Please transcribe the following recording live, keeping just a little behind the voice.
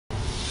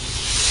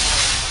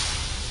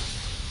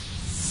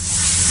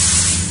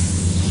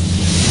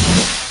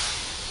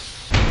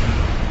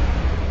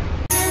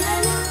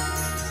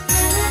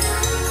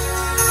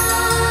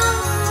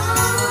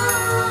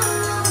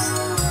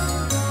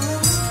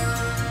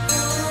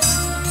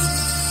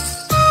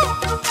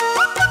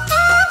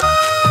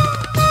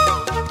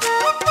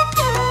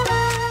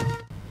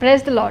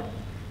Praise the lord.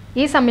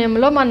 ఈ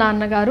సమయంలో మా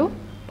నాన్నగారు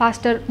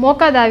పాస్టర్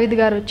మోకా దావీద్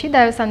గారు వచ్చి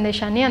దైవ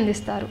సందేశాన్ని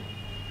అందిస్తారు.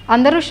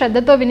 అందరూ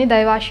శ్రద్ధతో విని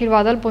దైవ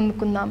ఆశీర్వాదాలు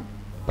పొందుకుందాం.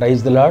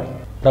 Praise the lord.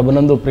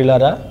 ప్రభునందు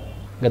ప్రియులారా,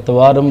 గత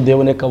వారం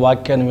దేవుని యొక్క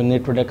వాక్యాన్ని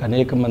వినేటువంటి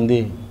అనేక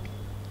మంది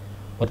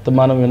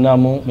వర్తమానం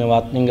విన్నాము, మేము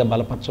ఆత్మీయంగా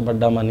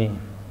బలపరచబడ్డామని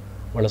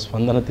వాళ్ళ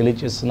స్పందన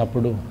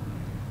తెలియచేసినప్పుడు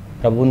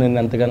ప్రభువు నేను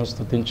ఎంతగానో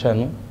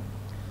స్తుతించాను.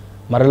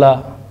 మరలా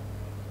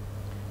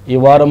ఈ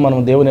వారం మనం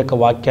దేవుని యొక్క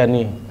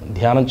వాక్యాన్ని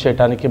ధ్యానం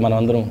చేయడానికి మనం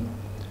అందరం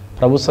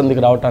ప్రభు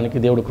సన్నిధికి రావడానికి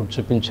దేవుడు కృప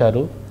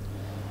చూపించారు.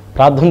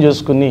 ప్రార్థన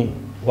చేసుకుని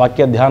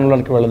వాక్య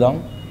ధ్యానంలోనికి వెళదాం.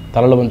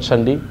 తలలు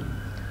ఉంచండి.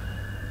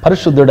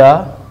 పరిశుద్ధుడా,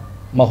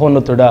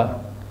 మహోన్నతుడా,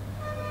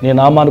 నీ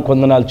నామానికి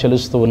వందనాలు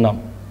చెల్లిస్తూ ఉన్నాం.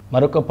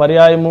 మరొక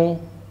పర్యాయము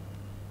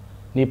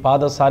నీ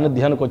పాద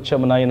సాన్నిధ్యానికి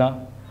వచ్చాము నాయన.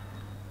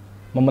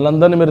 మమ్మల్ని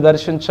అందరినీ మీరు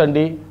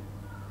దర్శించండి.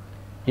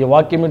 ఈ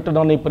వాక్యం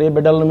వింటున్న నీ ప్రియ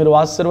బిడ్డలను మీరు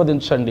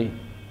ఆశీర్వదించండి.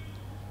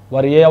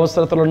 వారు ఏ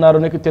అవసరతలు ఉన్నారో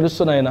నీకు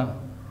తెలుసు నాయన.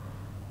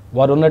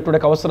 వారు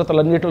ఉన్నటువంటి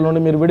అవసరతలన్నిటి నుండి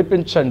మీరు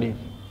విడిపించండి.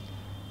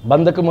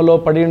 బంధకములో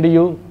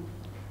పడిండియు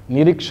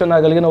నిరీక్షణ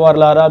కలిగిన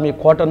వారులారా మీ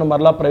కోటను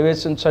మరలా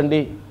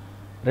ప్రవేశించండి.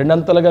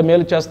 రెండంతలుగా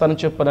మేలు చేస్తానని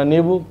చెప్పిన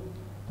నీవు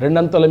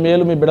రెండంతల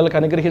మేలు మీ బిడ్డలకు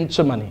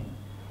అనుగ్రహించమని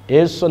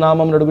యేసు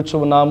నామమున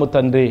అడుగుచున్నాము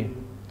తండ్రి,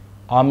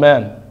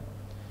 ఆమెన్.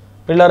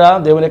 పిల్లరా,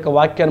 దేవుని యొక్క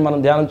వాక్యాన్ని మనం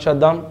ధ్యానం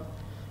చేద్దాం.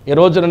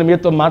 ఈరోజు నేను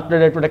మీతో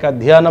మాట్లాడేటువంటి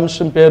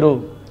ధ్యానాంశం పేరు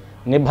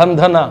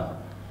నిబంధన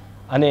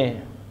అనే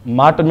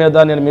మాట మీద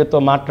నేను మీతో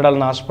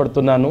మాట్లాడాలని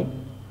ఆశపడుతున్నాను.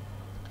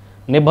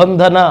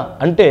 నిబంధన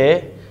అంటే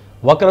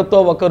ఒకరితో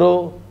ఒకరు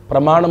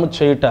ప్రమాణము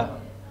చేయుట,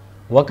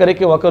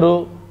 ఒకరికి ఒకరు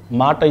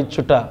మాట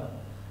ఇచ్చుట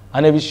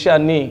అనే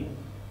విషయాన్ని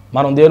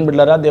మనం దేవుని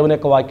బిడ్డలారా దేవుని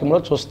యొక్క వాక్యంలో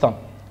చూస్తాం.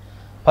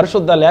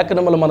 పరిశుద్ధ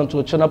లేఖనములు మనం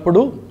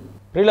చూసినప్పుడు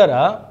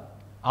ప్రియులారా,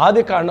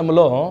 ఆది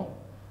కాండములో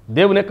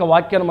దేవుని యొక్క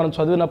వాక్యాన్ని మనం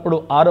చదివినప్పుడు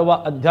 6వ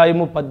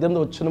అధ్యాయము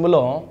 18వ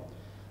వచనములో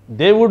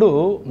దేవుడు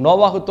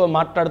నోవాహుతో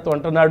మాట్లాడుతూ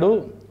అంటున్నాడు,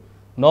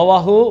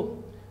 నోవాహు,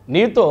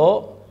 నీతో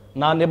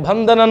నా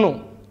నిబంధనను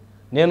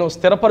నేను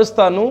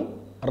స్థిరపరుస్తాను,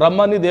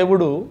 రమ్మని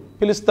దేవుడు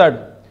పిలుస్తాడు.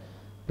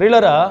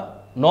 ప్రియులారా,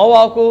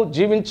 నోవాహు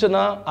జీవించిన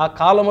ఆ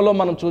కాలంలో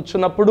మనం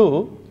చూస్తున్నప్పుడు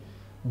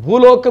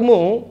భూలోకము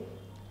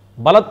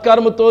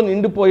బలాత్కారముతో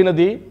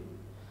నిండిపోయినది.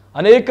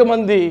 అనేక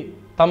మంది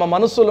తమ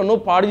మనసులను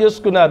పాడు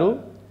చేసుకున్నారు.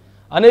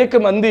 అనేక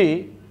మంది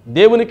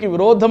దేవునికి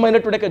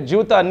విరోధమైనటువంటి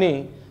జీవితాన్ని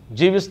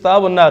జీవిస్తూ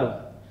ఉన్నారు.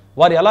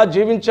 వారు ఎలా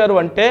జీవించారు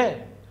అంటే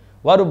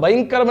వారు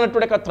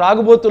భయంకరమైనటువంటి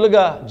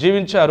త్రాగుబోతులుగా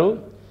జీవించారు.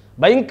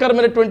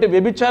 భయంకరమైనటువంటి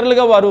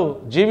వ్యభిచారులుగా వారు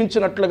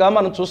జీవించినట్లుగా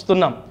మనం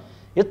చూస్తున్నాం.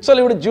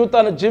 ఇచ్చలివిడి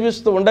జీవితాన్ని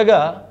జీవిస్తూ ఉండగా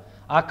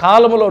ఆ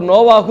కాలంలో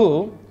నోవాహు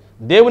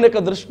దేవుని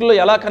యొక్క దృష్టిలో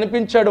ఎలా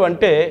కనిపించాడు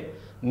అంటే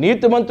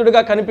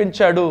నీతిమంతుడిగా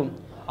కనిపించాడు.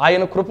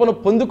 ఆయన కృపను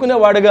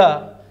పొందుకునేవాడుగా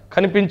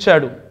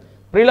కనిపించాడు.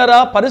 ప్రియులారా,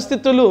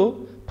 పరిస్థితులు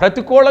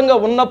ప్రతికూలంగా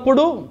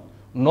ఉన్నప్పుడు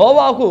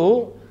నోవాహు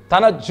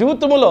తన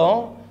జీవితంలో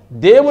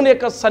దేవుని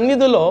యొక్క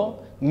సన్నిధిలో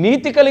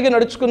నీతి కలిగి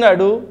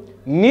నడుచుకున్నాడు,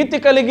 నీతి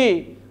కలిగి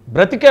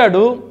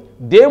బ్రతికాడు,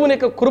 దేవుని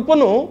యొక్క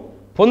కృపను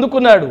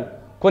పొందుకున్నాడు.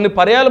 కొన్ని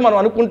పర్యాలు మనం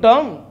అనుకుంటాం,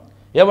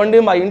 ఏమండి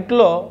మా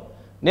ఇంట్లో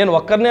నేను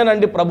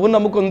ఒక్కరినేనండి ప్రభువుని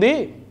నమ్ముకుంది,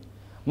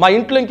 మా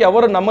ఇంట్లో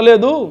ఇంకెవరు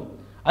నమ్మలేదు,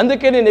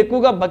 అందుకే నేను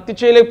ఎక్కువగా భక్తి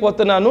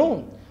చేయలేకపోతున్నాను,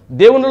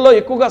 దేవునిలో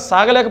ఎక్కువగా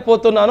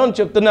సాగలేకపోతున్నాను అని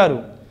చెప్తున్నారు.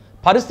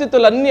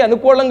 పరిస్థితులన్నీ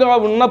అనుకూలంగా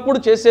ఉన్నప్పుడు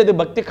చేసేది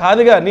భక్తి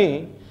కాదు, కానీ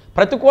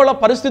ప్రతికూల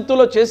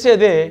పరిస్థితుల్లో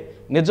చేసేదే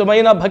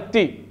నిజమైన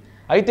భక్తి.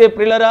 అయితే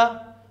ప్రియులారా,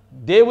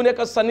 దేవుని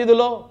యొక్క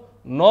సన్నిధిలో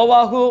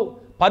నోవాహు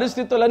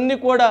పరిస్థితులన్నీ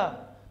కూడా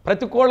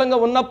ప్రతికూలంగా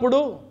ఉన్నప్పుడు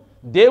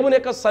దేవుని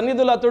యొక్క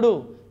సన్నిధిలో అతడు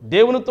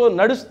దేవునితో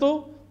నడుస్తూ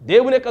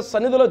దేవుని యొక్క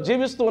సన్నిధిలో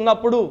జీవిస్తూ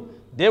ఉన్నప్పుడు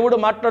దేవుడు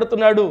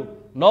మాట్లాడుతున్నాడు,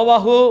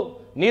 నోవాహు,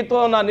 నీతో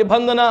నా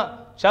నిబంధన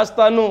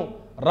చేస్తాను,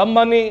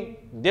 రమ్మని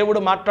దేవుడు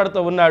మాట్లాడుతూ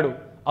ఉన్నాడు.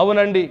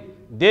 అవునండి,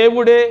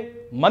 దేవుడే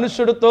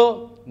మనుషుడితో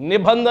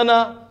నిబంధన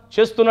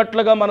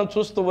చేస్తున్నట్లుగా మనం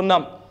చూస్తూ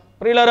ఉన్నాం.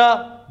 ప్రియులారా,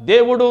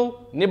 దేవుడు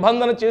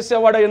నిబంధన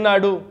చేసేవాడై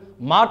ఉన్నాడు,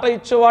 మాట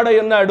ఇచ్చేవాడై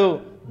ఉన్నాడు.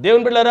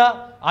 దేవుని బిడ్డలారా,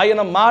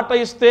 ఆయన మాట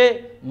ఇస్తే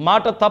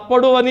మాట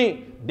తప్పడు అని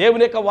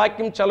దేవుని యొక్క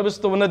వాక్యం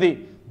చలవిస్తూ ఉన్నది.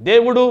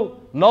 దేవుడు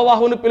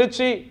నోవాహును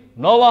పిలిచి,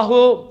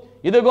 నోవాహు,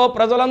 ఇదిగో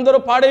ప్రజలందరూ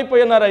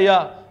పాడైపోయినారయ్యా,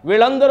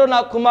 వీళ్ళందరూ నా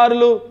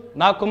కుమారులు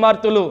నా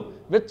కుమార్తెలు,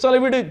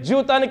 విచ్చలవిడి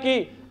జీవితానికి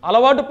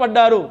అలవాటు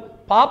పడ్డారు,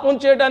 పాపం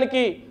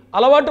చేయడానికి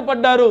అలవాటు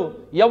పడ్డారు,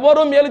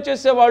 ఎవరూ మేలు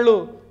చేసేవాళ్ళు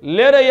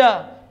లేరయ్యా.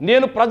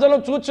 నేను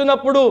ప్రజలను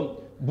చూచినప్పుడు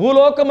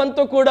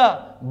భూలోకమంతా కూడా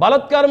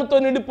బలాత్కారంతో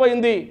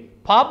నిండిపోయింది,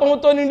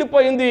 పాపముతో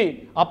నిండిపోయింది,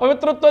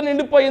 అపవిత్రతతో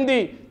నిండిపోయింది,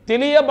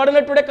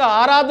 తెలియబడినటువంటి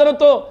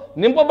ఆరాధనతో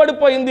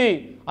నింపబడిపోయింది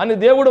అని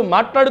దేవుడు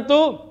మాట్లాడుతూ,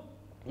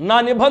 నా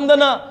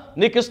నిబంధన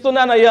నీకు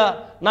ఇస్తున్నానయ్యా,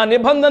 నా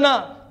నిబంధన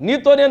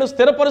నీతో నేను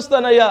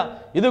స్థిరపరుస్తానయ్యా,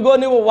 ఇదిగో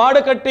నీవు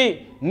వాడకట్టి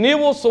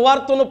నీవు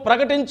సువార్తను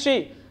ప్రకటించి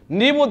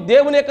నీవు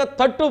దేవుని యొక్క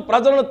తట్టు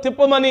ప్రజలను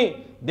తిప్పమని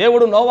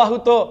దేవుడు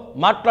నోవాహుతో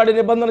మాట్లాడి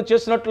నిబంధన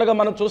చేసినట్లుగా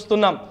మనం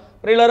చూస్తున్నాం.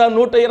 ప్రియులారా,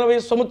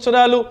 120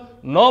 సంవత్సరాలు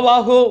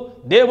నోవాహు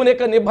దేవుని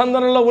యొక్క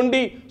నిబంధనలో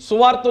ఉండి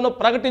సువార్తను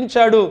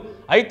ప్రకటించాడు.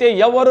 అయితే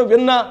ఎవరు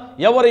విన్నా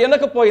ఎవరు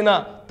వినకపోయినా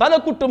తన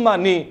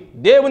కుటుంబాన్ని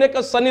దేవుని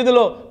యొక్క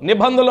సన్నిధిలో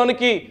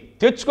నిబంధనలోనికి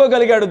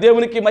తెచ్చుకోగలిగాడు.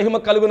 దేవునికి మహిమ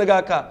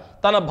కలుగునుగాక.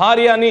 తన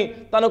భార్యని,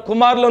 తన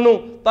కుమారులను,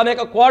 తన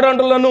యొక్క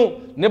కోడండ్రులను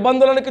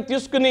నిబంధనలకు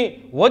తీసుకుని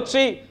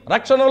వచ్చి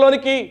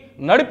రక్షణలోనికి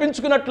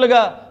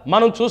నడిపించుకున్నట్లుగా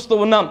మనం చూస్తూ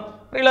ఉన్నాం.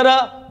 ప్రియులారా,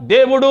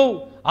 దేవుడు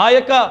ఆ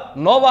యొక్క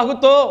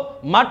నోవాహుతో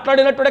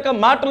మాట్లాడినటువంటి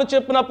మాటలు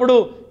చెప్పినప్పుడు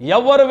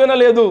ఎవ్వరు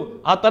వినలేదు.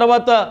 ఆ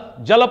తర్వాత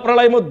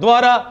జలప్రళయము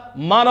ద్వారా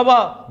మానవ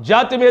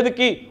జాతి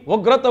మీదకి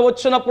ఉగ్రత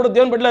వచ్చినప్పుడు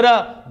దేవుని బిడ్డలారా,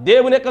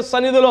 దేవుని యొక్క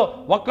సన్నిధిలో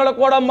ఒక్కడ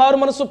కూడా మారు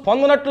మనసు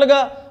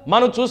పొందినట్లుగా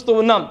మనం చూస్తూ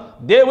ఉన్నాం.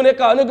 దేవుని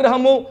యొక్క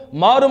అనుగ్రహము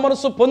మారు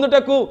మనసు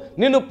పొందుటకు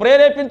నిన్ను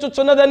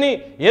ప్రేరేపించుచున్నదని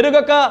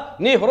ఎరుగక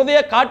నీ హృదయ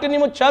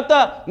కాఠిన్యము చేత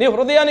నీ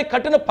హృదయాన్ని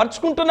కఠిన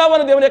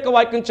పరుచుకుంటున్నావని దేవుని యొక్క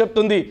వాక్యం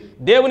చెప్తుంది.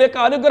 దేవుని యొక్క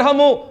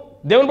అనుగ్రహము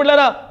దేవుని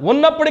బిడ్డలారా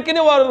ఉన్నప్పటికీ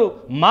వారు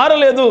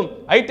మారలేదు.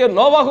 అయితే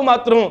నోవాహు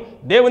మాత్రం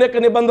దేవుని యొక్క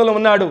నిబంధనలు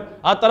ఉన్నాడు.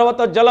 ఆ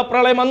తర్వాత జల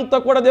ప్రళయం అంతా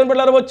కూడా దేవుని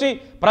బిడ్డలారా వచ్చి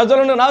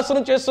ప్రజలను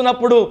నాశనం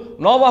చేస్తున్నప్పుడు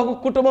నోవాహు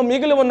కుటుంబం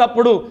మిగిలి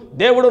ఉన్నప్పుడు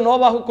దేవుడు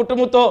నోవాహు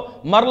కుటుంబంతో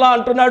మరలా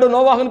అంటున్నాడు,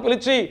 నోవాహుని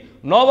పిలిచి,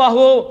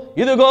 నోవాహు,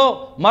 ఇదిగో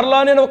మరలా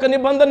నేను ఒక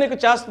నిబంధన నీకు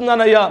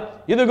చేస్తున్నానయ్యా.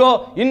 ఇదిగో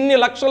ఇన్ని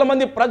లక్షల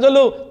మంది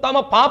ప్రజలు తమ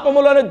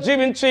పాపములను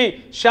జీవించి,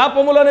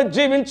 శాపములను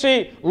జీవించి,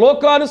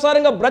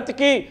 లోకానుసారంగా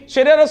బ్రతికి,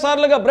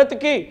 శరీరసారులుగా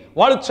బ్రతికి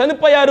వాళ్ళు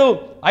చనిపోయారు.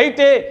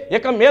 అయితే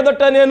ఇక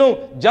మీదట నేను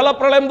జల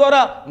ప్రళయం ద్వారా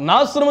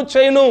నాశనము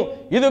చేయను.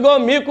 ఇదిగో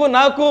మీకు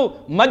నాకు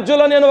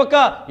మధ్యలో నేను ఒక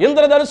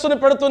ఇంద్రధనుస్సుని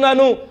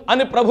పెడుతున్నాను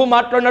అని ప్రభు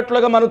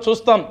మాట్లాడినట్లుగా మనం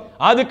చూస్తాం.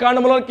 ఆది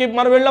కాండంలోకి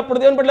మనం వెళ్ళినప్పుడు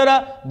దేవుని బిడ్డలారా,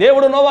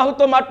 దేవుడు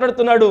నోవాహుతో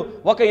మాట్లాడుతున్నాడు.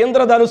 ఒక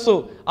ఇంద్రధనుస్సు,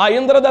 ఆ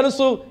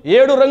ఇంద్రధనుస్సు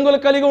 7 రంగులు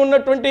కలిగి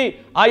ఉన్నటువంటి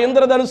ఆ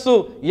ఇంద్రధనుస్సు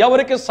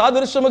ఎవరికి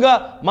సాదృశ్యముగా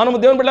మనం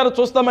దేవుని బిడ్డలారా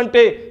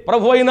చూస్తామంటే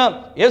ప్రభు అయిన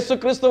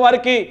యేసుక్రీస్తు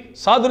వారికి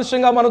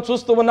సాదృశ్యంగా మనం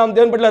చూస్తూ ఉన్నాం.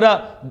 దేవుని బిడ్డలారా,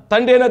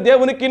 తండ్రి అయిన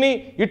దేవునికిని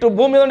ఇటు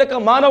భూమి మీద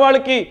ఉన్న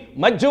మానవాళికి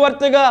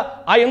మధ్యవర్తిగా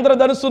ఆ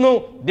ఇంద్రధనుస్సును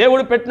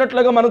దేవుడు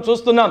పెట్టినట్లుగా మనం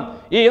చూస్తున్నాం.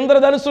 ఈ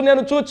ఇంద్రధనుస్సు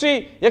నేను చూచి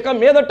ఇక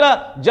మీదట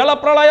జల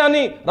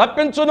ప్రళయాన్ని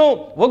రప్పించును,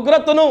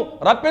 ఉగ్రతను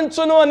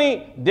రప్పించును అని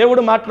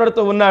దేవుడు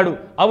మాట్లాడుతూ ఉన్నాడు.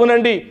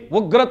 అవునండి,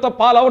 ఉగ్రత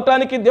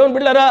పాలవటానికి దేవుని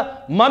బిడ్డలారా,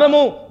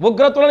 మనము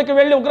ఉగ్రతలోనికి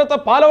వెళ్ళి ఉగ్రత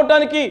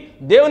పాలవటానికి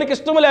దేవునికి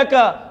ఇష్టము లేక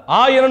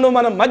ఆయనను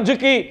మన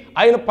మధ్యకి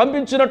ఆయన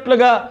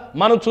పంపించినట్లుగా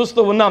మనం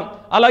చూస్తూ ఉన్నాం.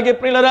 అలాగే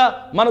ప్రియులారా,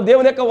 మన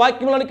దేవుని యొక్క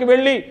వాక్యంలోనికి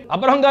వెళ్ళి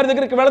అబ్రహాం గారి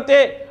దగ్గరికి వెళితే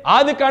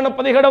ఆది కాండం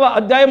 17వ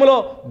అధ్యాయంలో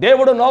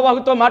దేవుడు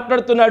నోవాహుతో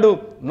మాట్లాడుతున్నాడు.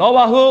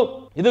 నోవాహు,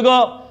 ఇదిగో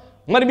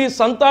మరి మీ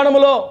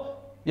సంతానములో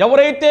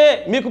ఎవరైతే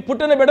మీకు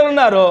పుట్టిన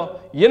బిడ్డలున్నారో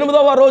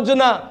 8వ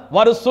రోజున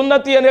వారు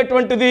సున్నతి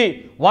అనేటువంటిది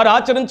వారు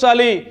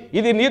ఆచరించాలి.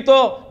 ఇది నీతో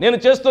నేను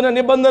చేస్తున్న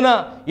నిబంధన,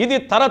 ఇది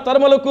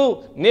తరతరములకు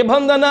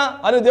నిబంధన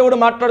అని దేవుడు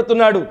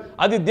మాట్లాడుతున్నాడు.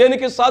 అది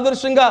దేనికి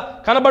సాదృశ్యంగా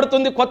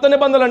కనబడుతుంది? కొత్త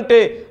నిబంధన అంటే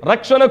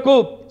రక్షణకు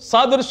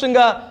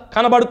సాదృశ్యంగా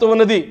కనబడుతూ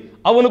ఉన్నది.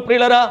 అవును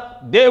ప్రియులరా,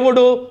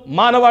 దేవుడు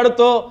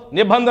మానవాడితో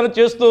నిబంధన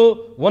చేస్తూ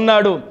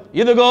ఉన్నాడు.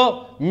 ఇదిగో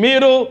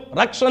మీరు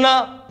రక్షణ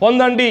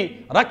పొందండి,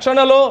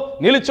 రక్షణలో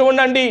నిలిచి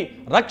ఉండండి,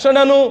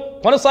 రక్షణను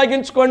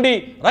కొనసాగించుకోండి,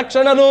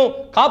 రక్షణను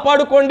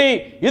కాపాడుకోండి.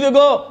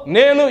 ఇదిగో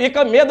నేను ఇక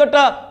మీదట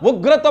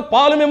ఉగ్రత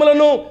పాలు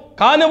మిమ్మలను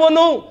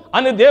కానివను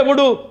అని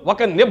దేవుడు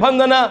ఒక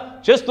నిబంధన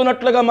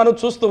చేస్తున్నట్లుగా మనం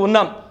చూస్తూ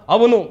ఉన్నాం.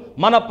 అవును,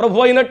 మన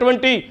ప్రభు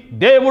అయినటువంటి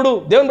దేవుడు,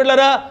 దేవుని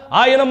బిడ్డలారా,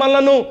 ఆయన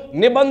మనలను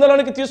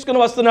నిబంధనలకు తీసుకుని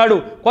వస్తున్నాడు.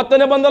 కొత్త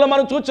నిబంధనలు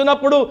మనం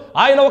చూసినప్పుడు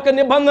ఆయన ఒక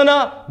నిబంధన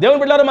దేవుని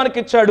బిడ్డలారా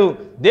మనకిచ్చాడు.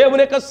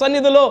 దేవుని యొక్క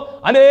సన్నిధిలో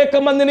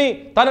అనేక మందిని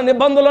తన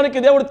నిబంధనలోనికి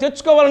దేవుడు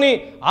తెచ్చుకోవాలని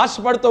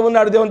ఆశపడుతూ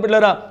ఉన్నాడు. దేవుని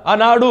బిడ్డలారా,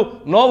 ఆనాడు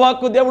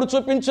నోవాకు దేవుడు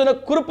చూపించిన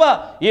కృప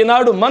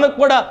ఈనాడు మనకు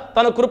కూడా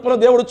తన కృపను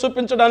దేవుడు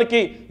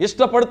చూపించడానికి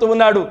ఇష్టపడుతూ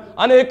ఉన్నాడు.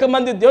 అనేక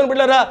మంది దేవుని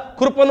బిడ్డలారా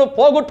కృపను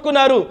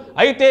పోగొట్టుకున్నారు,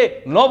 అయితే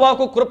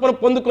నోవాకు కృపను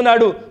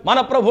పొందుకున్నాడు. మన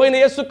ప్రభు అయిన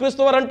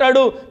యేసుక్రీస్తు వారు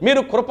అంటాడు,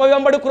 మీరు కృప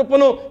వెంబడి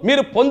కృపను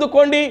మీరు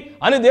పొందుకోండి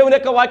అని దేవుని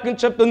యొక్క వాక్యం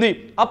చెప్తుంది.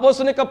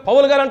 అపోస్తలుని యొక్క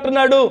పౌలు గారు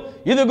అంటున్నాడు,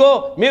 ఇదిగో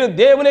మీరు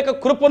దేవుని యొక్క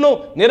కృపను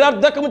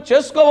నిరర్ధకము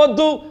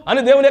చేసుకోవద్దు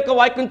అని దేవుని యొక్క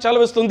వాక్యం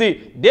చలవిస్తుంది.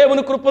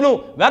 దేవుని కృపను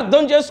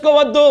వ్యర్థం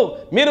చేసుకోవద్దు,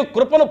 మీరు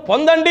కృపను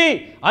పొందండి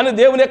అని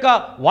దేవుని యొక్క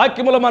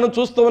వాక్యములో మనం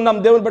చూస్తూ ఉన్నాం.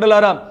 దేవుని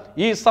బిడ్డలారా,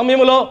 ఈ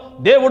సమయంలో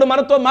దేవుడు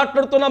మనతో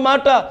మాట్లాడుతున్న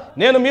మాట,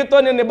 నేను మీతో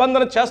నేను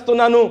నిబంధన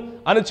చేస్తున్నాను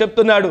అని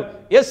చెప్తున్నాడు.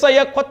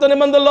 యేసయ్య కొత్త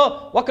నిబంధనలో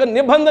ఒక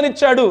నిబంధన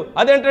ఇచ్చాడు.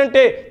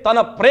 అదేంటంటే తన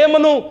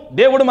ప్రేమను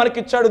దేవుడు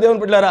మనకిచ్చాడు.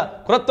 దేవుని బిడ్డలారా,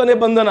 క్రొత్త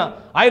నిబంధన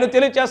ఆయన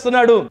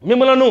తెలియచేస్తున్నాడు,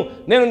 మిమ్మలను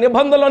నేను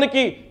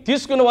నిబంధనలోనికి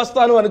తీసుకుని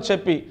వస్తాను అని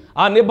చెప్పి.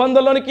 ఆ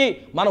నిబంధనలోనికి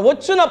మనం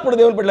వచ్చినప్పుడు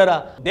దేవుని బిడ్డలారా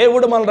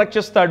దేవుడు మనల్ని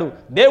రక్షిస్తాడు,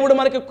 దేవుడు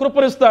మనకి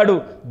కృపనిస్తాడు,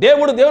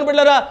 దేవుడు దేవుని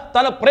బిడ్డలారా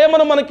తన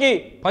ప్రేమను మనకి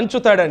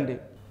పంచుతాడండి.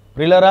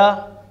 ప్రియులారా,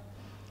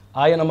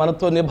 ఆయన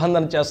మనతో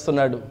నిబంధన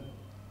చేస్తున్నాడు.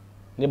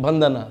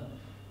 నిబంధన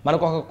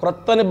మనకు ఒక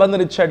క్రొత్త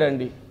నిబంధన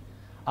ఇచ్చాడండి.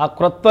 ఆ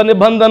క్రొత్త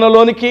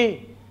నిబంధనలోనికి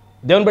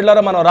దేవుని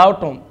బిడ్డలారా మనం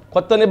రావటం,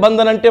 కొత్త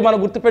నిబంధన అంటే మనం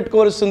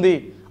గుర్తుపెట్టుకోవాల్సింది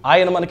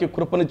ఆయన మనకి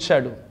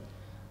కృపనిచ్చాడు.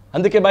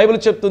 అందుకే బైబిల్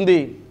చెప్తుంది,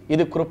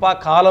 ఇది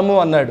కృపాకాలము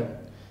అన్నాడు.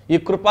 ఈ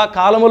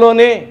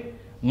కృపాకాలములోనే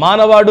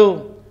మానవాడు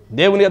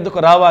దేవుని యొద్దకు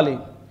రావాలి,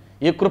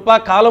 ఈ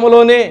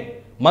కృపాకాలములోనే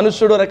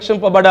మనుష్యుడు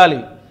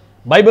రక్షింపబడాలి.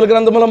 బైబిల్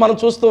గ్రంథంలో మనం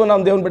చూస్తూ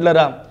ఉన్నాం. దేవుని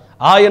బిడ్డలారా,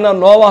 ఆయన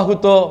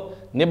నోవాహుతో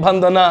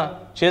నిబంధన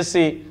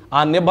చేసి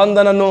ఆ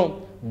నిబంధనను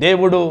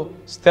దేవుడు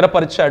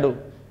స్థిరపరిచాడు.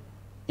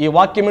 ఈ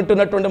వాక్యం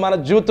వింటున్నటువంటి మన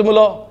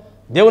జీవితంలో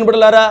దేవుని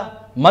బిడ్డలారా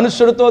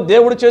మనుషుడితో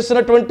దేవుడు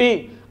చేసినటువంటి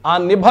ఆ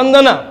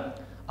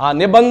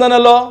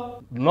నిబంధనలో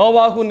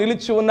నోవాహు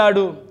నిలిచి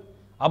ఉన్నాడు,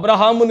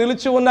 అబ్రహాము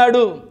నిలిచి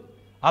ఉన్నాడు.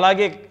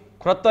 అలాగే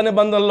క్రొత్త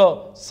నిబంధనలో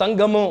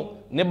సంఘము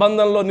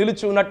నిబంధనలో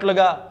నిలిచి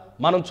ఉన్నట్లుగా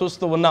మనం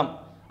చూస్తూ ఉన్నాం.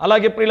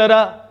 అలాగే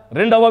ప్రియులరా,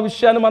 రెండవ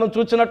విషయాన్ని మనం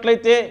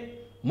చూసినట్లయితే,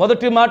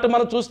 మొదటి మాట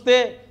మనం చూస్తే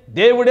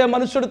దేవుడే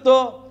మనుషుడితో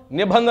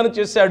నిబంధన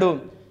చేశాడు.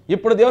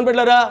 ఇప్పుడు దేవుని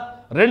బిడ్డలారా,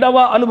 రెండవ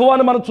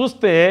అనుభవాన్ని మనం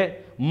చూస్తే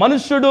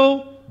మనుష్యుడు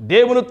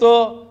దేవునితో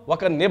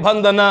ఒక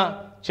నిబంధన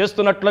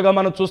చేస్తున్నట్లుగా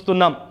మనం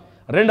చూస్తున్నాం.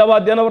 రెండవ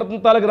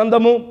దినవృత్తాంతాల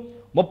గ్రంథము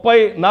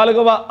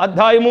 34వ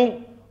అధ్యాయము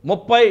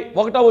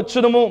 31వ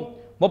వచనము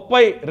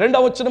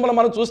 32వ వచనములో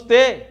మనం చూస్తే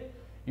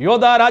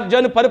యోధా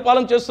రాజ్యాన్ని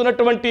పరిపాలన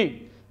చేస్తున్నటువంటి,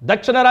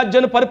 దక్షిణ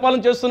రాజ్యాన్ని పరిపాలన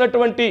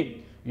చేస్తున్నటువంటి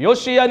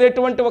యోషియా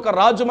అనేటువంటి ఒక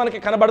రాజు మనకి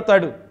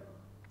కనబడతాడు.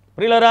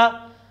 ప్రియులరా,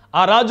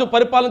 ఆ రాజు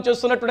పరిపాలన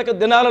చేస్తున్నటువంటి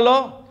దినాలలో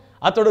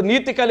అతడు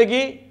నీతి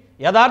కలిగి,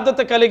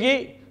 యథార్థత కలిగి,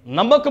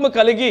 నమ్మకము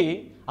కలిగి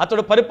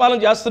అతడు పరిపాలన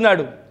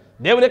చేస్తున్నాడు.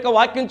 దేవుని యొక్క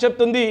వాక్యం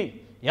చెప్తుంది,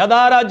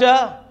 యథా రాజా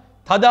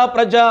తదా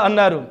ప్రజ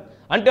అన్నారు.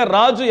 అంటే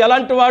రాజు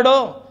ఎలాంటి వాడో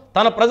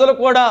తన ప్రజలు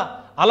కూడా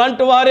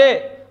అలాంటి వారే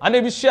అనే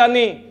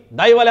విషయాన్ని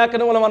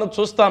దైవలేఖనంలో మనం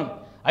చూస్తాం.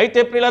 అయితే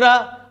ప్రియులరా,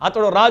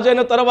 అతడు రాజు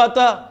అయిన తర్వాత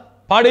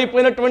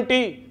పాడైపోయినటువంటి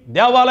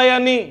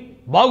దేవాలయాన్ని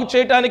బాగు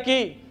చేయటానికి,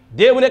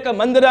 దేవుని యొక్క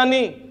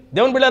మందిరాన్ని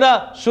దేవుని బిడ్డలారా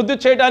శుద్ధి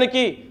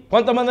చేయడానికి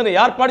కొంతమందిని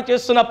ఏర్పాటు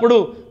చేస్తున్నప్పుడు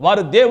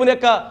వారు దేవుని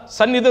యొక్క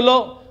సన్నిధిలో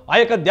ఆ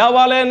యొక్క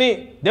దేవాలయాన్ని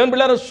దేవుని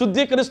బిడ్డలారా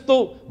శుద్ధీకరిస్తూ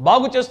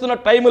బాగు చేస్తున్న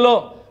టైంలో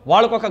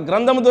వాళ్ళకు ఒక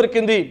గ్రంథం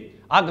దొరికింది.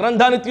 ఆ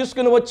గ్రంథాన్ని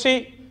తీసుకుని వచ్చి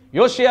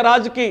యోషియా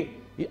రాజుకి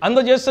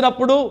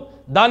అందజేసినప్పుడు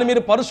దాన్ని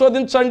మీరు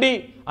పరిశోధించండి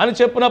అని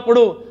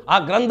చెప్పినప్పుడు ఆ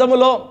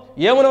గ్రంథములో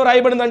ఏమని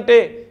రాయబడిందంటే,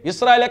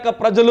 ఇశ్రాయేలు యొక్క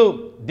ప్రజలు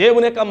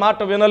దేవుని యొక్క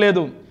మాట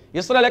వినలేదు,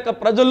 ఇశ్రాయేలు యొక్క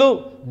ప్రజలు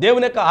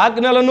దేవుని యొక్క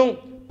ఆజ్ఞలను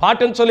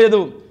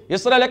పాటించలేదు,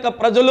 ఇశ్రాయేలు యొక్క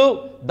ప్రజలు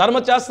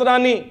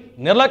ధర్మశాస్త్రాన్ని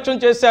నిర్లక్ష్యం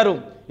చేశారు,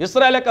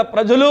 ఇశ్రాయేలు యొక్క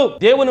ప్రజలు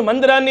దేవుని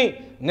మందిరాన్ని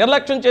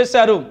నిర్లక్ష్యం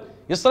చేశారు,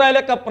 ఇశ్రాయేలు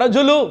యొక్క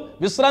ప్రజలు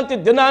విశ్రాంతి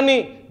దినాన్ని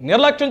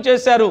నిర్లక్ష్యం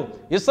చేశారు,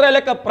 ఇశ్రాయేలు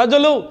యొక్క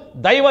ప్రజలు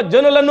దైవ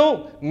జనులను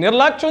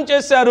నిర్లక్ష్యం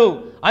చేశారు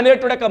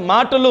అనేటువంటి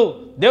మాటలు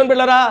దేవుని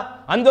బిడ్డలారా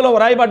అందులో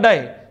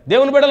వ్రాయబడ్డాయి.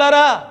 దేవుని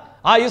బిడ్డలారా,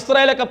 ఆ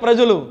ఇశ్రాయేలు యొక్క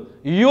ప్రజలు,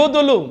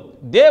 యూదులు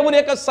దేవుని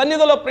యొక్క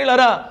సన్నిధిలో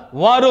ప్రియులరా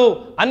వారు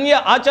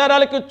అన్య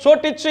ఆచారాలకు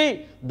చోటిచ్చి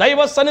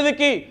దైవ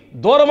సన్నిధికి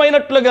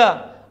దూరమైనట్లుగా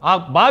ఆ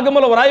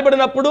భాగములో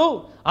వ్రాయబడినప్పుడు,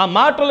 ఆ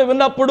మాటలు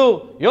విన్నప్పుడు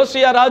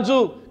యోషియా రాజు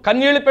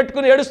కన్నీళ్లు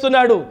పెట్టుకుని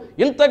ఏడుస్తున్నాడు.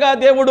 ఇంతగా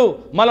దేవుడు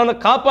మనల్ని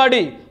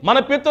కాపాడి మన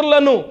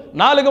పితరులను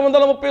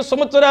 430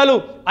 సంవత్సరాలు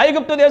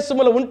ఐగుప్తు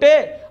దేశములో ఉంటే,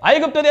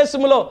 ఐగుప్తు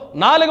దేశములో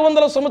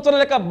 400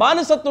 సంవత్సరాల యొక్క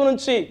బానిసత్వం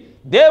నుంచి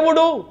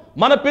దేవుడు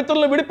మన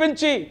పితరులను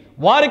విడిపించి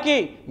వారికి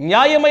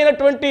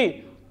న్యాయమైనటువంటి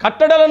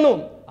కట్టడలను,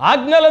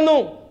 ఆజ్ఞలను,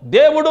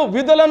 దేవుడు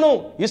విధులను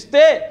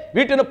ఇస్తే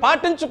వీటిని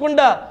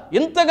పాటించకుండా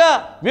ఇంతగా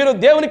వీరు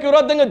దేవునికి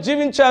విరోధంగా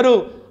జీవించారు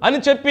అని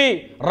చెప్పి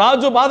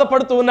రాజు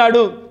బాధపడుతూ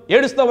ఉన్నాడు,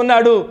 ఏడుస్తూ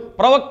ఉన్నాడు.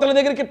 ప్రవక్తల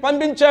దగ్గరికి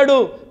పంపించాడు,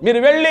 మీరు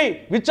వెళ్ళి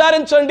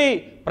విచారించండి,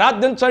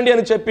 ప్రార్థించండి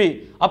అని చెప్పి.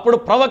 అప్పుడు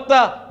ప్రవక్త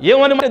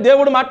ఏమని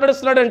దేవుడు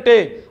మాట్లాడుస్తున్నాడంటే,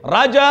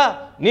 రాజా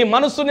నీ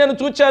మనస్సు నేను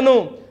చూచాను,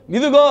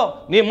 ఇదిగో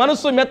నీ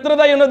మనస్సు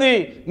మెత్తదై ఉన్నది,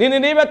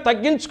 నీవే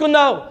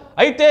తగ్గించుకున్నావు,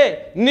 అయితే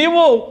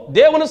నీవు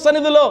దేవుని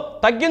సన్నిధిలో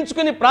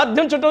తగ్గించుకుని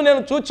ప్రార్థించటం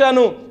నేను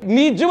చూచాను.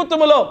 నీ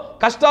జీవితంలో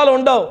కష్టాలు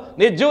ఉండవు,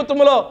 నీ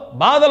జీవితంలో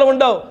బాధలు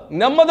ఉండవు,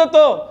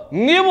 నెమ్మదితో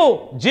నీవు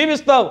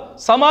జీవిస్తావు,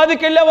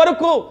 సమాధికి వెళ్ళే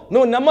వరకు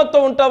నువ్వు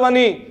నెమ్మదితో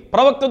ఉంటావని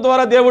ప్రవక్త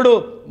ద్వారా దేవుడు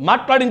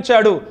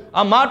మాట్లాడించాడు.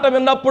 ఆ మాట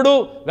విన్నప్పుడు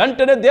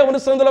వెంటనే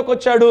దేవుని సన్నిధిలోకి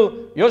వచ్చాడు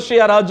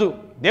యోషియా రాజు.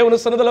 దేవుని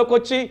సన్నిధిలోకి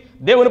వచ్చి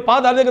దేవుని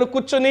పాదాల దగ్గర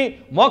కూర్చొని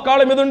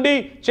మోకాళ్ళ మీద ఉండి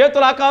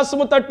చేతులు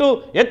ఆకాశము తట్టు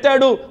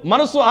ఎత్తాడు,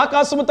 మనసు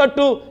ఆకాశము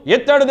తట్టు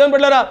ఎత్తాడు. దేవుని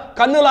బిడ్డలారా,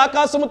 కన్నులు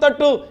ఆకాశము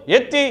తట్టు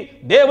ఎత్తి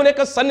దేవుని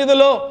యొక్క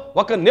సన్నిధిలో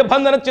ఒక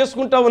నిబంధన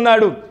చేసుకుంటూ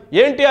ఉన్నాడు.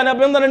 ఏంటి ఆ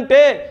నిబంధన అంటే,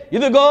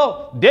 ఇదిగో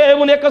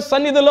దేవుని యొక్క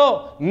సన్నిధిలో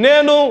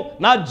నేను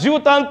నా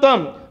జీవితాంతం,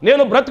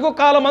 నేను బ్రతుకు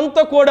కాలం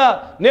అంతా కూడా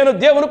నేను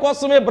దేవుని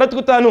కోసమే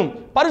బ్రతుకుతాను,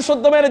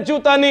 పరిశుద్ధమైన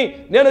జీవితాన్ని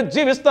నేను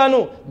జీవిస్తాను,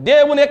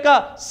 దేవుని యొక్క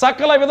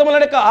సకల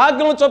విధముల యొక్క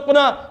ఆజ్ఞలను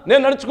చొప్పున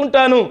నేను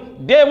నడుచుకుంటాను,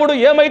 దేవుడు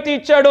ఏమైతే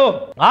ఇచ్చాడో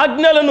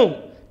ఆజ్ఞలను,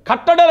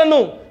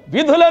 కట్టడలను,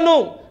 విధులను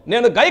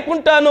నేను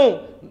గైకుంటాను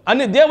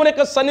అని దేవుని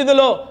యొక్క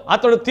సన్నిధిలో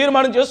అతడు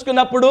తీర్మానం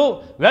చేసుకున్నప్పుడు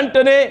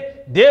వెంటనే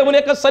దేవుని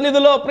యొక్క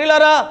సన్నిధిలో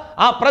ప్రియులారా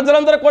ఆ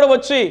ప్రజలందరూ కూడా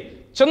వచ్చి,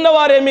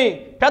 చిన్నవారేమి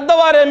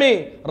పెద్దవారేమి,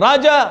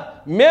 రాజా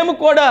మేము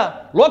కూడా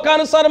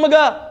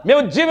లోకానుసారముగా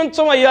మేము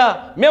జీవించమయ్యా,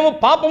 మేము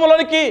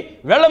పాపములోనికి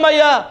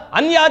వెళ్ళమయ్యా,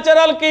 అన్ని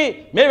ఆచారాలకి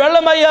మేము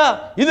వెళ్ళమయ్యా,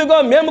 ఇదిగో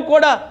మేము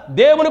కూడా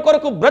దేవుని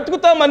కొరకు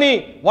బ్రతుకుతామని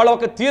వాళ్ళ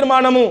ఒక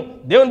తీర్మానము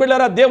దేవుని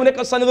బిడ్డలారా దేవుని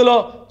యొక్క సన్నిధిలో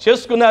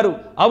చేసుకున్నారు.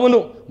 అవును,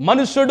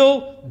 మనుష్యుడు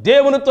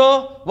దేవునితో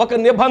ఒక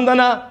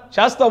నిబంధన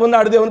చేస్తూ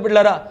ఉన్నాడు. దేవుని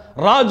బిడ్డలారా,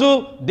 రాజు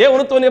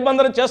దేవునితో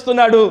నిబంధన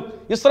చేస్తున్నాడు,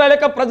 ఇశ్రాయేలు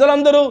యొక్క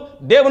ప్రజలందరూ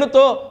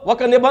దేవునితో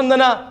ఒక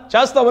నిబంధన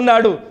చేస్తూ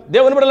ఉన్నాడు.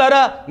 దేవుని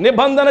బిడ్డలారా,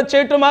 నిబంధన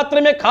చేయటం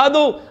మాత్రమే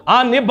కాదు, ఆ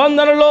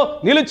నిబంధనలో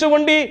నిలిచి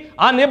ఉండి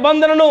ఆ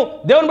నిబంధనను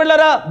దేవుని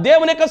బిడ్డలారా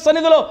దేవుని యొక్క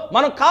సన్నిధిలో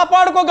మనం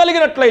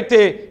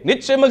కాపాడుకోగలిగినట్లయితే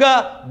నిశ్చయముగా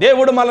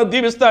దేవుడు మనల్ని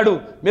దీవిస్తాడు.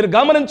 మీరు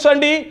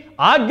గమనించండి,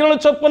 ఆజ్ఞల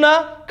చొప్పున,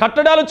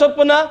 కట్టడాల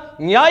చొప్పున,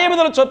 న్యాయ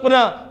విధుల చొప్పున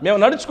మేము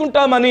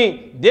నడుచుకుంటామని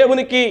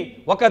దేవునికి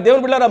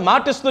దేవుని బిడ్డలారా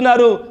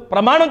మాటిస్తున్నారు,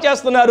 ప్రమాణం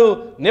చేస్తున్నారు,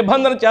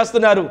 నిబంధన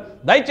చేస్తున్నారు.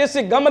 దయచేసి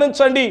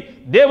గమనించండి,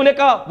 దేవుని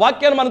యొక్క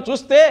వాక్యాన్ని మనం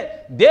చూస్తే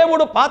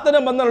దేవుడు పాత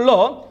నిబంధనలో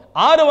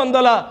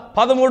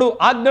 613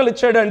 ఆజ్ఞలు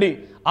ఇచ్చాడండి.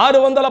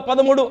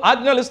 613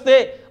 ఆజ్ఞలు ఇస్తే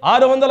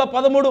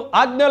 613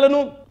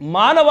 ఆజ్ఞలను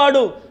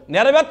మానవాడు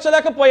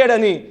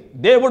నెరవేర్చలేకపోయాడని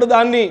దేవుడు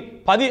దాన్ని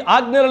 10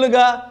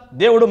 ఆజ్ఞలుగా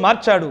దేవుడు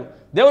మార్చాడు.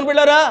 దేవుని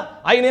బిడ్డలారా,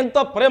 ఆయన ఎంత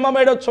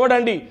ప్రేమమేడో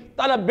చూడండి.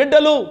 తన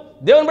బిడ్డలు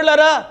దేవుని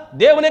బిడ్డలారా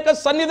దేవుని యొక్క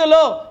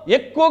సన్నిధిలో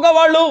ఎక్కువగా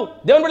వాళ్ళు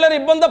దేవుని బిడ్డలారా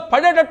ఇబ్బంది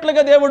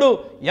పడేటట్లుగా దేవుడు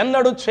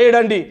ఎన్నడూ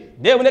చేయడండి.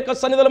 దేవుని యొక్క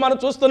సన్నిధిలో మనం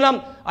చూస్తున్నాం,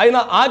 ఆయన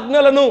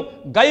ఆజ్ఞలను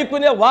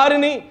గైకునే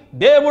వారిని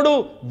దేవుడు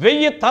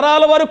 1000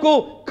 తరాల వరకు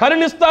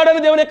కరుణిస్తాడని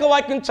దేవుని యొక్క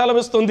వాక్యం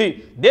చలవిస్తుంది.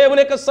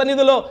 దేవుని యొక్క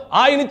సన్నిధిలో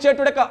ఆయన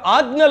ఇచ్చేటువంటి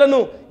ఆజ్ఞలను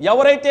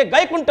ఎవరైతే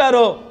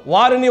గైకుంటారో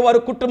వారిని, వారి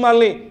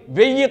కుటుంబాల్ని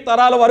 1000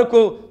 తరాల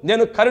వరకు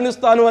నేను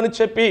కరుణిస్తాను అని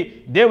చెప్పి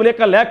దేవుని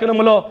యొక్క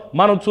లేఖనములో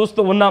మనం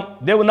చూస్తూ ఉన్నాం.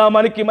 దేవుని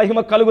నామానికి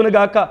మహిమ కలుగును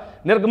గాక.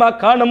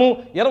 నిర్గమకాండము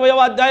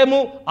 20వ అధ్యాయము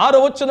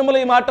 6వ వచనములో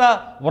ఈ మాట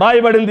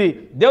వ్రాయబడింది.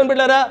 దేవుని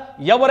బిడ్డలారా,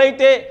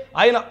 ఎవరైతే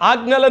ఆయన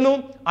ఆజ్ఞలను,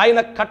 ఆయన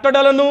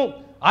కట్టడలను,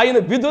 ఆయన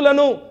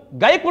విధులను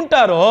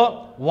గైకుంటారో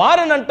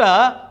వారినంట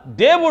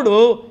దేవుడు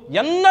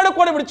ఎన్నడూ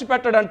కూడా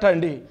విడిచిపెట్టడంట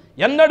అండి.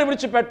 ఎన్నడూ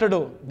విడిచిపెట్టడు.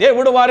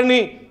 దేవుడు వారిని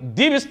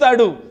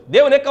దీవిస్తాడు.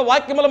 దేవుని యొక్క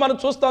వాక్యములు మనం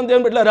చూస్తాం.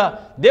 దేవుని బిడ్డలారా,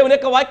 దేవుని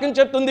యొక్క వాక్యం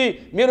చెప్తుంది,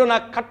 మీరు నా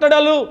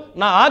కట్టడలు,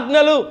 నా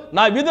ఆజ్ఞలు,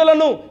 నా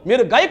విధులను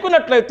మీరు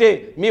గైకున్నట్లయితే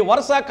మీ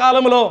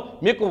వర్షాకాలంలో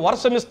మీకు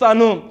వర్షం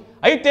ఇస్తాను.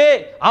 అయితే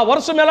ఆ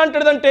వర్షం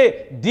ఎలాంటిదంటే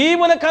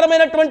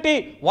దీవెనకరమైనటువంటి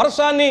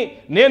వర్షాన్ని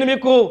నేను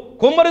మీకు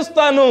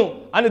కుమ్మరిస్తాను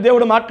అని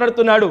దేవుడు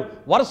మాట్లాడుతున్నాడు.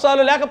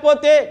 వర్షాలు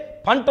లేకపోతే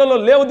పంటలు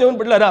లేవు. దేవుని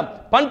బిడ్డలారా,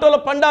 పంటలు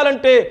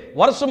పండాలంటే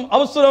వర్షం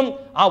అవసరం.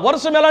 ఆ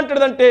వర్షం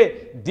ఎలాంటిదంటే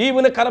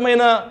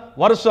దీవెనకరమైన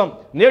వర్షం.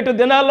 నేటి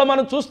దినాల్లో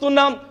మనం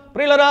చూస్తున్నాం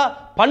ప్రియులారా,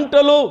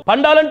 పంటలు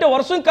పండాలంటే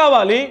వర్షం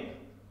కావాలి.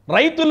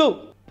 రైతులు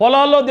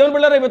పొలాల్లో దేవుని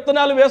బిడ్డలారా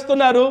విత్తనాలు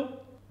వేస్తున్నారు.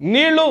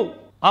 నీళ్లు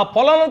ఆ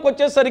పొలాలకు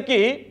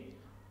వచ్చేసరికి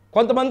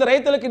కొంతమంది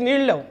రైతులకి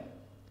నీళ్ళు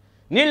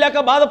లేక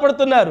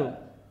బాధపడుతున్నారు.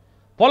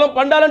 పొలం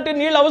పండాలంటే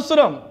నీళ్ళు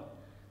అవసరం.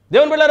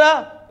 దేవుని బిడ్డలారా,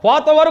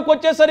 కోత వరకు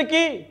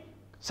వచ్చేసరికి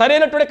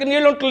సరైనటువంటి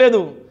నీళ్ళు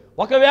ఉండలేదు.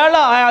 ఒకవేళ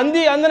ఆ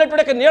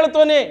అందినటువంటి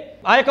నీళ్లతోనే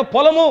ఆ యొక్క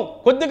పొలము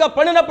కొద్దిగా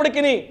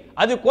పండినప్పటికీ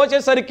అది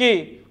కోసేసరికి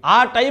ఆ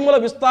టైంలో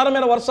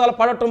విస్తారమైన వర్షాలు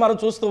పడటం మనం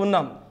చూస్తూ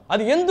ఉన్నాం.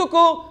 అది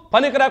ఎందుకు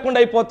పనికి రాకుండా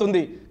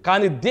అయిపోతుంది.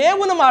 కానీ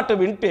దేవుని మాట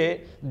వింటే,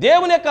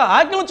 దేవుని యొక్క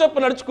ఆజ్ఞను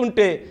చొప్పున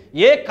నడుచుకుంటే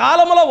ఏ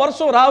కాలంలో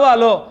వర్షం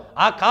రావాలో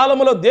ఆ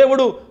కాలంలో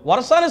దేవుడు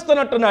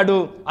వర్షాన్నిస్తున్నట్టున్నాడు.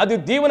 అది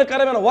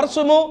దీవెనకరమైన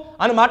వర్షము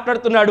అని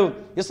మాట్లాడుతున్నాడు.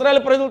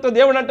 ఇశ్రాయేలు ప్రజలతో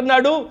దేవుడు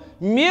అంటున్నాడు,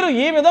 మీరు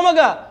ఈ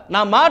విధముగా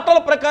నా మాటల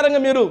ప్రకారంగా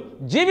మీరు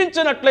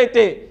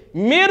జీవించినట్లయితే,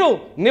 మీరు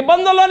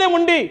నిబంధనలోనే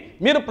ఉండి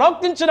మీరు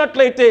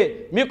ప్రవర్తించినట్లయితే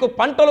మీకు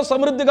పంటలు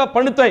సమృద్ధిగా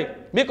పండుతాయి,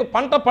 మీకు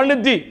పంట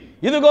పండుద్ది.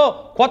 ఇదిగో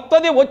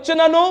కొత్తది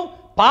వచ్చినను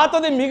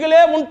పాతది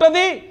మిగిలే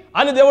ఉంటుంది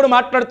అని దేవుడు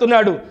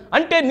మాట్లాడుతున్నాడు.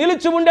 అంటే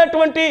నిలిచి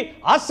ఉండేటువంటి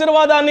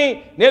ఆశీర్వాదాన్ని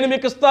నేను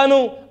మీకు ఇస్తాను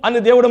అని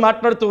దేవుడు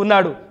మాట్లాడుతూ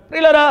ఉన్నాడు.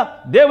 ప్రియులారా,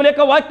 దేవుని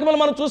యొక్క వాక్యములు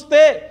మనం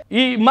చూస్తే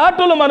ఈ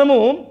మాటలు మనము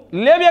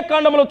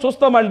లేవ్యకాండంలో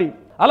చూస్తామండి.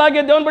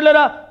 అలాగే దేవుని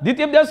బిడ్డలారా,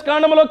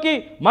 ద్వితీయోపదేశకాండంలోకి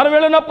మనం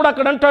వెళ్ళినప్పుడు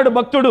అక్కడ అంటాడు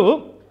భక్తుడు,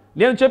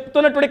 నేను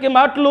చెప్తున్నటువంటి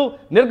మాటలు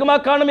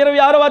నిర్గమకాండం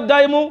 26వ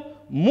అధ్యాయము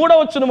 3వ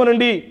వచనము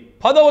నుండి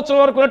 10వ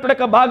వచనం వరకు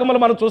ఉన్నటువంటి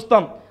భాగములు మనం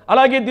చూస్తాం.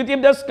 అలాగే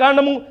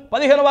ద్వితీయోపదేశకాండము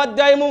 15వ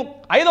అధ్యాయము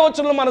 5వ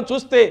వచనంలో మనం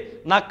చూస్తే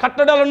నా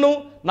కట్టడలను,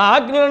 నా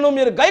ఆజ్ఞలను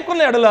మీరు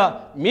గైకున్న ఎడల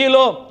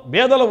మీలో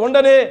భేదలు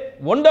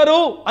ఉండరు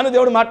అని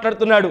దేవుడు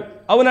మాట్లాడుతున్నాడు.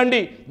 అవునండి,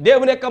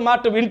 దేవుని యొక్క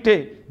మాట వింటే,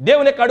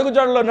 దేవుని యొక్క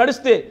అడుగుజాడలో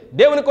నడిస్తే,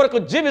 దేవుని కొరకు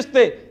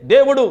జీవిస్తే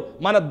దేవుడు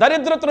మన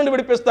దరిద్రత నుండి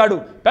విడిపిస్తాడు.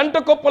 పెంట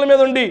కుప్పల మీద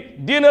ఉండి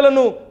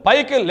దీనులను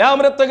పైకి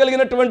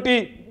లేవనెత్తగలిగినటువంటి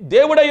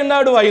దేవుడై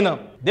ఉన్నాడు ఆయన.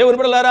 దేవుని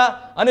బిడ్డలారా,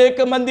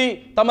 అనేక మంది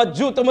తమ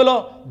జీవితంలో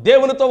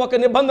దేవునితో ఒక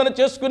నిబంధన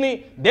చేసుకుని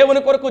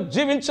దేవుని కొరకు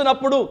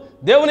జీవించినప్పుడు,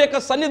 దేవుని యొక్క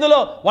సన్నిధిలో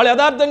వాళ్ళు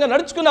యథార్థంగా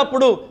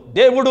నడుచుకున్నప్పుడు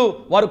దేవుడు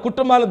వారి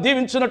కుటుంబాలను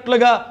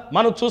దీవించినట్లుగా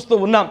మనం చూస్తూ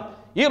ఉన్నాం.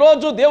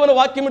 ఈరోజు దేవుని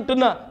వాక్యం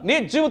వింటున్న నీ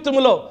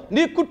జీవితంలో,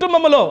 నీ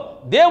కుటుంబంలో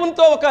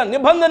దేవునితో ఒక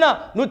నిబంధన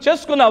నువ్వు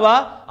చేసుకున్నావా?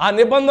 ఆ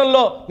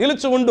నిబంధనలో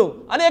నిలిచి ఉండు.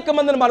 అనేక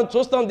మందిని మనం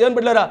చూస్తాం. దేవుని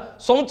బిడ్డలారా,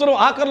 సంవత్సరం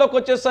ఆఖరిలోకి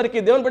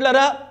వచ్చేసరికి దేవుని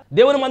బిడ్డలారా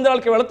దేవుని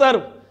మందిరాలకి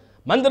వెళతారు,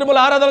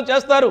 మందిరములు ఆరాధన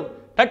చేస్తారు.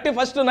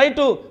 31st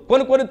నైటు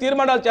కొన్ని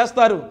తీర్మానాలు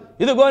చేస్తారు.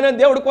 ఇదిగో నేను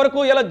దేవుడి కొరకు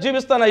ఇలా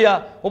జీవిస్తానయ్యా,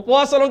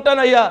 ఉపవాసాలు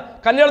ఉంటానయ్యా,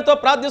 కన్యలతో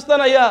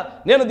ప్రార్థిస్తానయ్యా,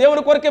 నేను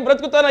దేవుని కొరకే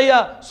బ్రతుకుతానయ్యా,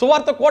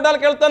 సువార్త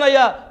కోటాలకు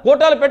వెళ్తానయ్యా,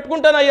 కోటాలు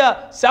పెట్టుకుంటానయ్యా,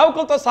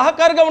 సేవకులతో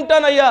సహకారిగా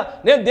ఉంటానయ్యా,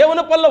 నేను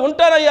దేవుని పనిలో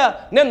ఉంటానయ్యా,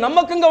 నేను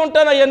నమ్మకంగా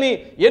ఉంటానయ్యా అని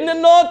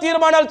ఎన్నెన్నో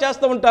తీర్మానాలు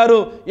చేస్తూ ఉంటారు,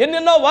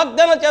 ఎన్నెన్నో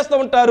వాగ్దానాలు చేస్తూ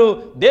ఉంటారు.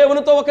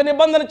 దేవునితో ఒక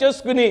నిబంధన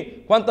చేసుకుని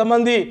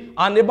కొంతమంది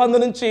ఆ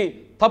నిబంధన నుంచి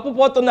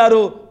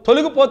తప్పుపోతున్నారు,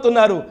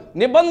 తొలగిపోతున్నారు.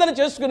 నిబంధన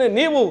చేసుకునే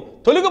నీవు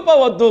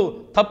తొలగిపోవద్దు,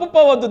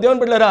 తప్పుపోవద్దు. దేవుని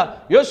బిడ్డలారా,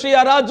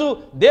 యోషియా రాజు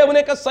దేవుని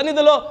యొక్క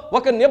సన్నిధిలో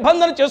ఒక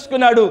నిబంధన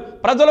చేసుకున్నాడు,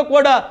 ప్రజలు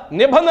కూడా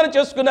నిబంధన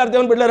చేసుకున్నారు.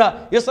 దేవుని బిడ్డలారా,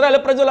 ఇశ్రాయేలు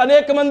ప్రజలు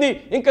అనేక మంది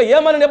ఇంకా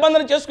ఏమని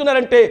నిబంధన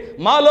చేసుకున్నారంటే,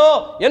 మాలో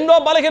ఎన్నో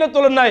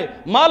బలహీనతలు ఉన్నాయి,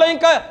 మాలో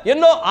ఇంకా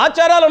ఎన్నో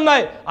ఆచారాలు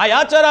ఉన్నాయి, ఆ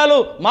ఆచారాలు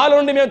మాలో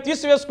నుండి మేము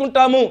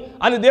తీసివేసుకుంటాము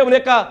అని దేవుని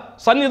యొక్క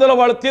సన్నిధిలో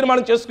వాళ్ళు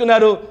తీర్మానం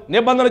చేసుకున్నారు,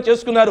 నిబంధన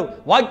చేసుకున్నారు.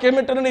 వాక్యం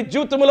ఏంటంటే, నీ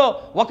జీవితంలో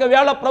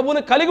ఒకవేళ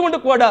ప్రభువుని కలిగి ఉండి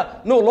కూడా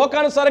నువ్వు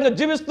లోకానుసారంగా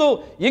జీవిస్తూ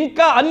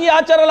ఇంకా అన్ని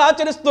ఆచారాలు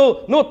ఆచరిస్తూ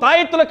నువ్వు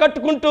తాయెత్తులు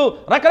కట్టుకుంటూ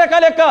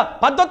రకరకాల యొక్క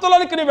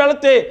పద్ధతుల్లోనికి నువ్వు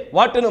వెళితే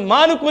వాటిని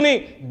మానుకుని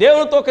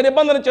దేవునితో ఒక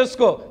నిబంధన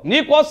చేసుకో. నీ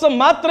కోసం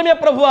మాత్రమే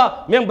ప్రభువా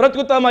మేము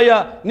బ్రతుకుతామయ్యా,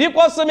 నీ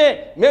కోసమే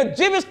మేము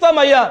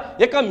జీవిస్తామయ్యా,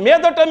 ఇక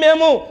మీదట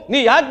మేము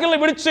నీ ఆజ్ఞలు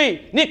విడిచి,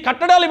 నీ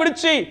కట్టడాలు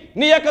విడిచి,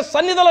 నీ యొక్క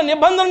సన్నిధిలో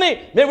నిబంధనని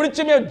మేము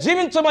విడిచి మేము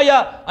జీవించమయ్యా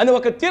అని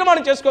ఒక తీర్మానం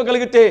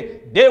చేసుకోగలిగితే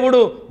దేవుడు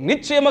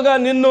నిశ్చయముగా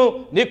నిన్ను,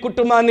 నీ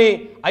కుటుంబాన్ని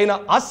ఆయన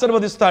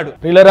ఆశీర్వదిస్తాడు.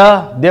 ప్రియులారా,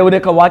 దేవుని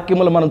యొక్క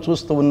వాక్యములు మనం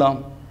చూస్తూ ఉన్నాం.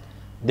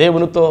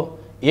 దేవునితో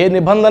ఏ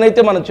నిబంధన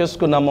అయితే మనం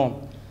చేసుకున్నామో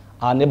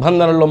ఆ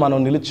నిబంధనలో మనం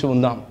నిలిచి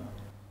ఉందాం.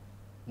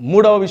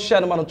 మూడవ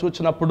విషయాన్ని మనం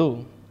చూసినప్పుడు,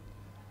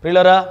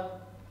 ప్రియులారా,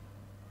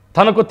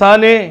 తనకు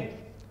తానే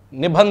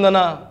నిబంధన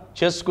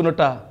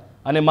చేసుకునుట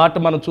అనే మాట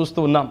మనం చూస్తూ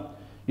ఉన్నాం.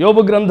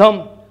 యోబు గ్రంథం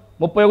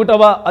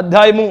 31వ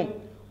అధ్యాయము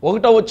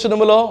 1వ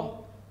వచనములో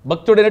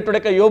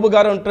భక్తుడైనటువంటి యోబు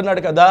గారు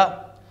అంటున్నాడు కదా,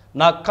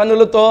 నా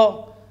కన్నులతో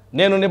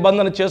నేను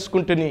నిబంధన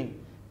చేసుకుంటుని,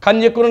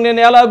 కన్యకును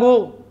నేను ఎలాగూ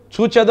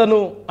చూచెదను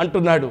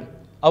అంటున్నాడు.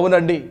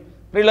 అవునండి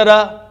ప్రియులారా,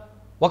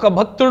 ఒక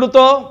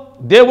భక్తుడితో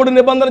దేవుడు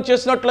నిబంధన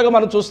చేసినట్లుగా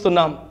మనం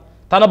చూస్తున్నాం.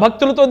 తన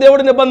భక్తులతో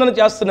దేవుడు నిబంధన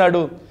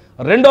చేస్తున్నాడు.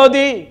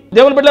 రెండోది,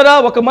 దేవుని బిడ్డలారా,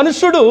 ఒక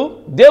మనుష్యుడు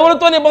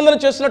దేవునితో నిబంధన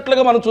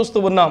చేసినట్లుగా మనం చూస్తూ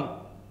ఉన్నాం.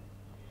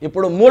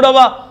 ఇప్పుడు మూడవ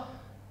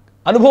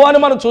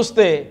అనుభవాన్ని మనం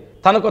చూస్తే,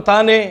 తనకు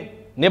తానే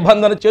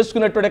నిబంధన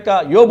చేసుకునేటువంటి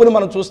యోబును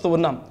మనం చూస్తూ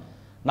ఉన్నాం.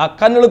 నా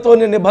కన్నులతో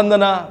నేను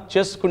నిబంధన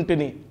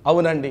చేసుకుంటుని.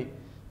 అవునండి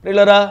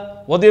ప్రియులారా,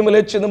 ఉదయం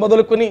లేచింది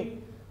మొదలుకొని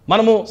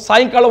మనము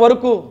సాయంకాలం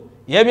వరకు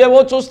ఏవేవో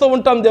చూస్తూ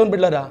ఉంటాం. దేవుని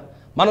బిడ్డలారా,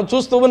 మనం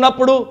చూస్తూ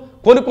ఉన్నప్పుడు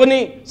కొన్ని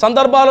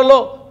సందర్భాలలో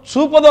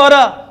చూపు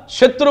ద్వారా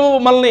శత్రువు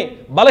మనల్ని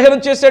బలహీనం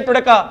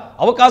చేసేటువంటి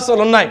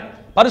అవకాశాలు ఉన్నాయి.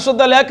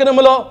 పరిశుద్ధ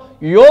లేఖనములో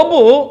యోబు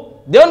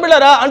దేవుని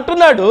బిడ్డలారా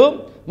అంటున్నాడు,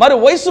 మరి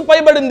వయసు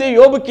పైబడింది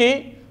యోబుకి.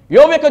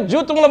 యోబు యొక్క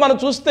జీవితంలో మనం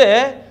చూస్తే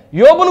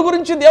యోబుని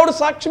గురించి దేవుడు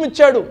సాక్ష్యం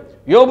ఇచ్చాడు.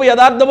 యోబు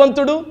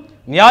యథార్థవంతుడు,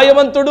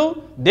 న్యాయవంతుడు,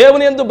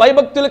 దేవుని యందు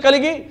భయభక్తులు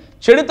కలిగి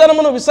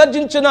చెడుతనమును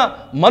విసర్జించిన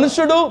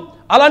మనుషుడు.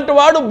 అలాంటి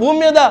వాడు భూమి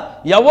మీద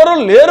ఎవరు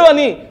లేరు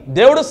అని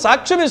దేవుడు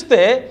సాక్ష్యం ఇస్తే,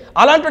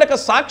 అలాంటి ఒక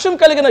సాక్ష్యం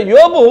కలిగిన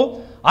యోబు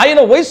ఆయన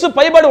వయసు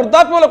పైబడి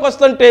వృద్ధాప్యంలోకి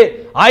వస్తుంటే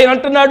ఆయన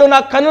అంటున్నాడు, నా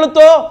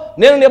కన్నులతో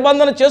నేను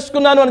నిబంధన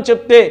చేసుకున్నాను అని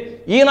చెప్తే,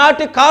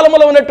 ఈనాటి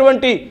కాలంలో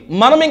ఉన్నటువంటి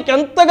మనం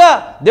ఇంకెంతగా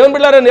దేవుని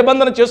బిడ్డలారా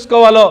నిబంధన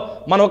చేసుకోవాలో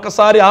మనం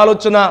ఒకసారి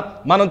ఆలోచన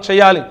మనం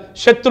చేయాలి.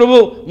 శత్రువు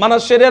మన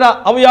శరీర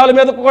అవయవాల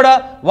మీద కూడా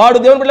వాడు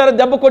దేవుని బిడ్డలారా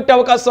దెబ్బ కొట్టే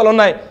అవకాశాలు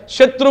ఉన్నాయి.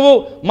 శత్రువు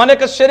మన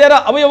యొక్క శరీర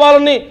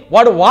అవయవాలని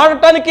వాడు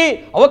వాడటానికి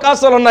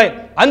అవకాశాలు ఉన్నాయి.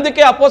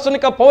 అందుకే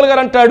అపోస్తలుడైన పౌలు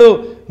గారు అంటాడు,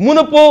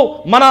 మునుపు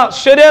మన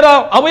శరీర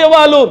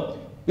అవయవాలు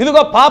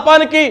ఇదిగో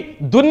పాపానికి,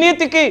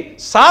 దుర్నీతికి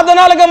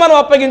సాధనాలుగా మనం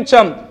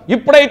అప్పగించాం.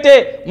 ఇప్పుడైతే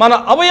మన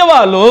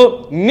అవయవాలు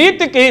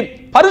నీతికి,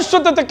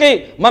 పరిశుద్ధతకి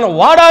మనం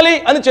వాడాలి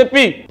అని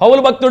చెప్పి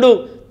పౌలు భక్తుడు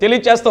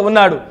తెలియచేస్తూ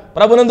ఉన్నాడు.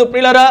 ప్రభునందు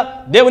ప్రియులారా,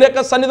 దేవుని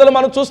యొక్క సన్నిధిలో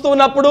మనం చూస్తూ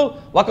ఉన్నప్పుడు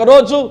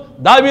ఒకరోజు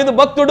దావీదు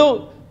భక్తుడు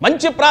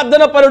మంచి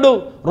ప్రార్థన పరుడు,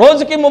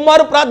 రోజుకి 3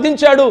 మార్లు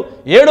ప్రార్థించాడు,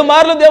 7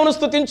 మార్లు దేవుని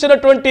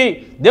స్తుతించినటువంటి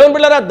దేవుని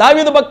బిడ్డలారా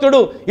దావీదు భక్తుడు,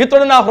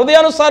 ఇతడు నా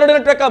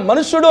హృదయానుసారుడైనటువంటి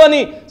మనుషుడు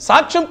అని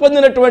సాక్ష్యం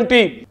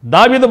పొందినటువంటి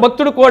దావీదు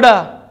భక్తుడు కూడా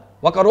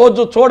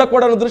ఒకరోజు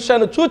చూడకూడని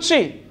దృశ్యాన్ని చూచి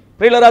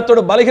ప్రియులారా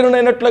అతడు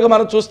బలహీనుడైనట్లుగా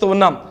మనం చూస్తూ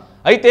ఉన్నాం.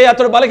 అయితే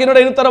అతడు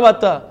బలహీనుడైన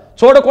తర్వాత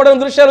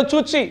చూడకూడని దృశ్యాలు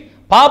చూచి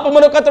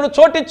పాపమునకు అతడు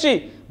చోటిచ్చి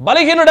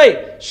బలహీనుడై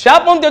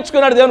శాపం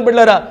తెచ్చుకున్నాడు. దేవుని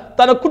బిడ్డలారా,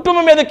 తన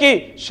కుటుంబం మీదకి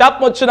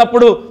శాపం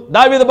వచ్చినప్పుడు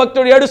దావీదు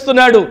భక్తుడు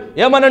ఏడుస్తున్నాడు.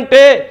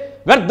 ఏమనంటే,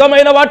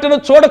 వ్యర్థమైన వాటిని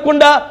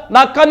చూడకుండా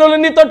నా కన్నులు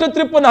నీ తట్టు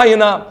త్రిప్పు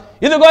నాయనా,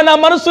 ఇదిగో నా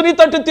మనసు నీ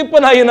తట్టు తిప్పు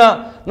నాయనా,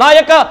 నా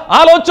యొక్క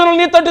ఆలోచనలు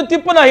నీ తట్టు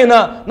తిప్పు నాయనా,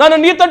 నన్ను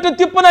నీ తట్టు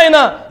తిప్పు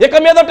నాయనా, ఇక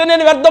మీదట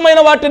నేను వ్యర్థమైన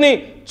వాటిని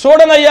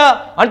చూడనయ్యా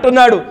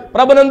అంటున్నాడు.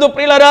 ప్రభునందు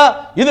ప్రియులారా,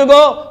 ఇదిగో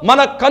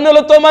మన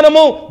కన్నులతో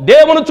మనము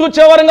దేవుని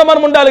చూచేవరంగా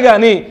మనం ఉండాలి,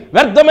 కానీ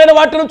వ్యర్థమైన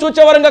వాటిని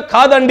చూచేవరంగా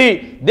కాదండి.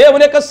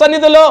 దేవుని యొక్క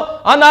సన్నిధిలో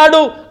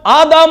ఆనాడు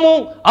ఆదాము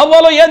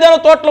అవ్వలో ఏదైనా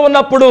తోటలో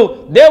ఉన్నప్పుడు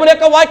దేవుని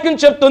యొక్క వాక్యం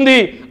చెప్తుంది,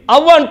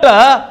 అవ్వంట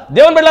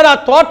దేవుని బిడ్డలారా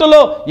ఆ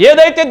తోటలో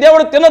ఏదైతే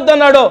దేవుడు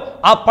తినొద్దన్నాడో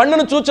ఆ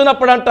పండును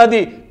చూచినప్పుడు అంట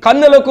అది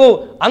కన్నులకు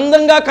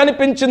అందంగా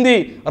కనిపించింది,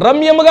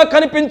 రమ్యముగా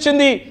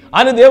కనిపించింది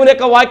అని దేవుని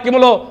యొక్క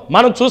వాక్యములో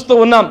మనం చూస్తూ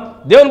ఉన్నాం.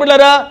 దేవుని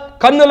బిడ్డలారా,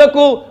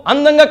 కన్నులకు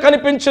అందంగా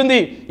కనిపించింది.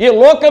 ఈ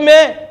లోకమే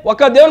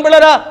ఒక దేవుని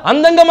బిడ్డలారా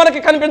అందంగా మనకి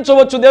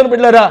కనిపించవచ్చు దేవుని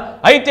బిడ్డలారా.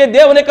 అయితే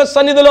దేవుని యొక్క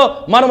సన్నిధిలో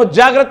మనము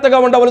జాగ్రత్తగా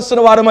ఉండవలసిన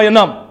వారమై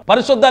ఉన్నాం.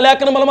 పరిశుద్ధ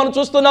లేఖనములు మనం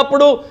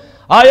చూస్తున్నప్పుడు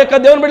ఆ యొక్క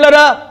దేవుని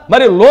బిడ్డలారా,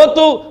 మరి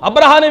లోతు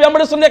అబ్రహాన్ని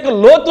వెంబడిస్తున్న యొక్క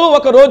లోతు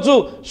ఒక రోజు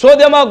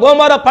సోదొమ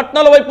గోమొర్రా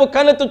పట్టణాల వైపు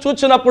కన్నెత్తి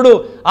చూచినప్పుడు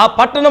ఆ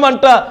పట్టణం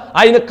అంట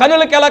ఆయన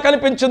కనులకు ఎలా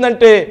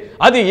కనిపించిందంటే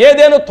అది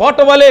ఏదేను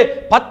తోట వలె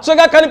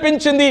పచ్చగా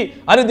కనిపించింది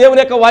అని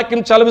దేవుని యొక్క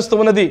వాక్యం చలవిస్తూ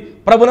ఉన్నది.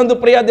 ప్రభునందు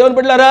ప్రియ దేవుని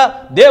బిడ్డలారా,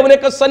 దేవుని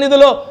యొక్క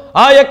సన్నిధిలో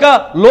ఆ యొక్క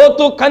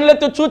లోతు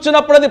కన్నెత్తి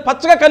చూచినప్పుడు అది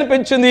పచ్చగా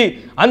కనిపించింది.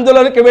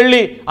 అందులోనికి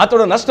వెళ్ళి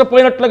అతడు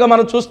నష్టపోయినట్లుగా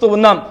మనం చూస్తూ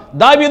ఉన్నాం.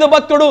 దావీదు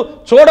భక్తుడు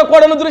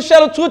చూడకూడని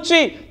దృశ్యాలు చూచి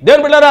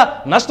దేవుని బిడ్డలారా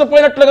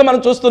నష్టపోయినట్లుగా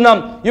మనం చూస్తున్నాం.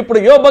 ఇప్పుడు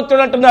యోబు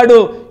భక్తుడు అంటున్నాడు,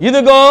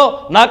 ఇదిగో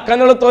నా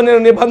కన్నులతో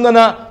నేను నిబంధన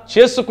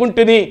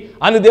చేసుకుంటుని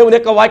అని దేవుని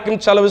యొక్క వాక్యం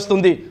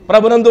చలవిస్తుంది.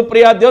 ప్రభునందు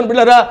ప్రియ దేవుని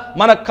బిడ్డలారా,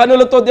 మన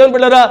కన్నులతో దేవుని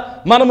బిడ్డలారా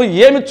మనము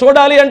ఏమి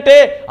చూడాలి అంటే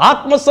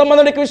ఆత్మ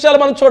సంబంధిక విషయాలు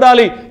మనం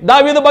చూడాలి.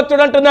 దావీదు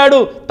భక్తుడు అంటున్నాడు,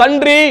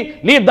 తండ్రి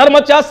నీ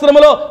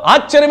ధర్మశాస్త్రములో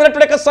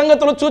ఆశ్చర్యమైనటువంటి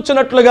సంగతులు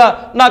చూచినట్లుగా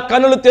నా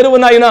కన్నులు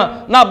తెరువునైనా,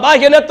 నా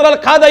బాహ్య నేత్రాలు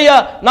కాదయ్యా,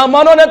 నా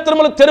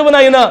మనోనేత్రములు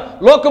తెరువునైనా.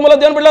 లోకములో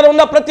దేవుని బిడ్డలారా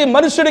ఉన్న ప్రతి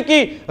మనుషుడికి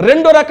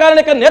రెండు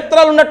రకాలైన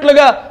నేత్రాలు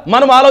ఉన్నట్లుగా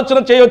మనం ఆలోచన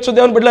చేయొచ్చు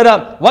దేవుని బిడ్డలారా.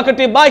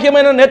 ఒకటి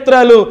బాహ్యమైన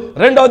నేత్రాలు,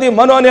 రెండవది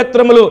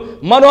మనోనేత్రములు.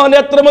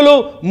 మనోనేత్రములు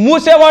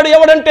మూసేవాడు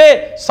ఎవడంటే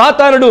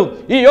సాతానుడు.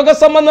 ఈ యుగ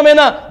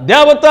సంబంధమైన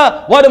దేవత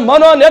వారి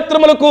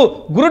మనోనేత్రములకు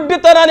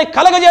గురుడ్డితనాన్ని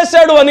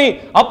కలగజేశాడు అని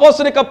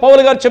అపోస్తలుడైన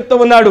పౌలు గారు చెప్తూ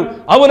ఉన్నాడు.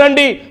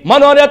 అవునండి,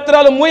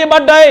 మనోనేత్రాలు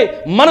మూయబడ్డాయి,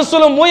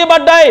 మనసులు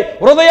మూయబడ్డాయి,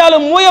 హృదయాలు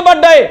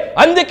మూయబడ్డాయి.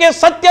 అందుకే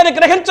సత్యాన్ని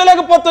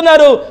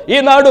గ్రహించలేకపోతున్నారు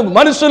ఈనాడు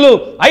మనుషులు.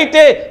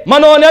 అయితే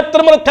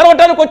మనోనేత్రములు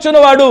తెరవటానికి వచ్చిన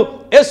వాడు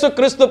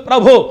యేసుక్రీస్తు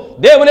ప్రభు.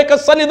 దేవుని యొక్క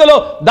సన్నిధిలో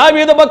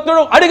దావీదు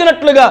భక్తుడు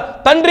అడిగినట్లుగా,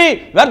 తండ్రి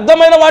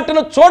వ్యర్థమైన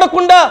వాటిని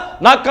చూడకుండా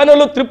నా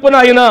కనులు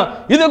త్రిప్పునాయన,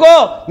 ఇదిగో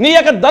నీ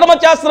యొక్క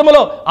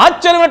ధర్మశాస్త్రములో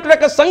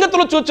ఆశ్చర్యమైనటువంటి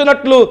సంగతులు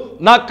చూచినట్లు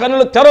నా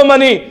కనులు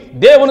తెరవమని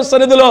దేవుని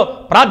సన్నిధిలో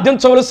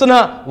ప్రార్థించవలసిన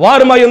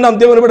వారమై ఉన్నాం.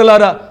 దేవుని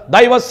బిడ్డలారా,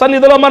 దైవ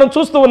సన్నిధిలో మనం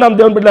చూస్తూ ఉన్నాం.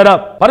 దేవుని బిడ్డలారా,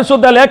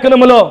 పరిశుద్ధ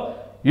లేఖనములో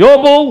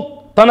యోబు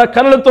తన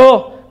కనులతో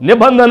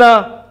నిబంధన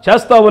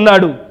చేస్తా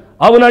ఉన్నాడు.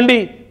 అవునండి,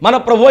 మన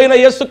ప్రభు అయిన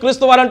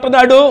యేసుక్రీస్తు వారు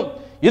అంటున్నాడు,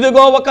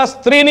 ఇదిగో ఒక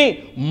స్త్రీని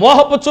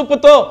మోహపు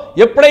చూపుతో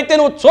ఎప్పుడైతే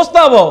నువ్వు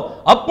చూస్తావో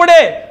అప్పుడే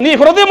నీ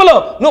హృదయంలో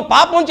నువ్వు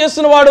పాపం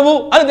చేసిన వాడువు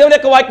అని దేవుని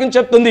యొక్క వాక్యం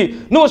చెప్తుంది.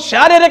 నువ్వు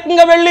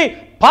శారీరకంగా వెళ్ళి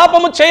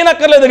పాపము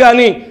చేయనక్కర్లేదు,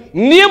 కానీ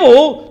నీవు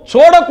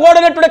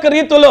చూడకూడనటువంటి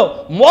రీతిలో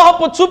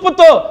మోహపు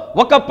చూపుతో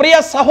ఒక ప్రియ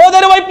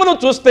సహోదరి వైపు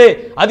నువ్వు చూస్తే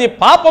అది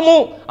పాపము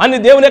అని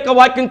దేవుని యొక్క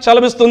వాక్యం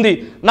చలవిస్తుంది.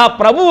 నా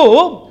ప్రభువు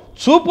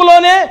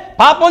చూపులోనే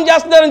పాపం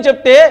చేస్తున్నారని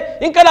చెప్తే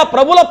ఇంకా నా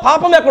ప్రభులో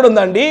పాపం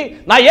ఎక్కడుందండి?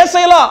 నా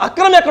యేసయ్యలో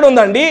అక్రమం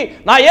ఎక్కడుందండి?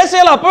 నా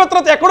యేసయ్యలో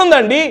అపవిత్రత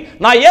ఎక్కడుందండి?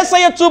 నా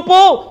యేసయ్య చూపు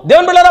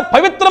దేవుని బిడ్డలారా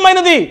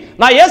పవిత్రమైనది.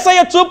 నా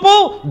యేసయ్య చూపు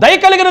దయ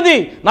కలిగినది.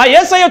 నా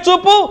యేసయ్య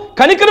చూపు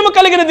కనికరము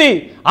కలిగినది.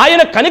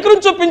 ఆయన కనికరం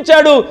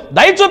చూపించాడు,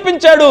 దయ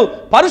చూపించాడు,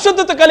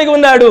 పరిశుద్ధత కలిగి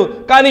ఉన్నాడు.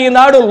 కానీ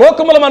ఈనాడు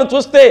లోకములు మనం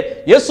చూస్తే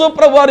యేసు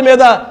ప్రభు వారి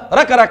మీద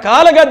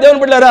రకరకాలుగా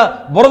దేవుని బిడ్డలారా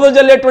బురద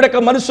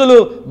జల్లేటువంటి మనుషులు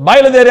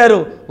బయలుదేరారు.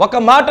 ఒక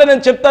మాట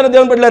నేను చెప్తాను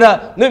దేవుని బిడ్డలారా,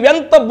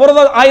 నువ్వెంత బురద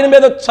ఆయన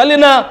మీద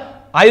చల్లినా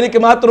ఆయనకి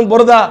మాత్రం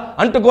బురద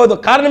అంటుకోదు.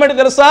 కారణం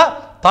ఏంటో తెలుసా?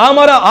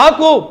 తామర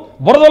ఆకు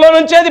బురదలో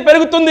నుంచే అది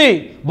పెరుగుతుంది,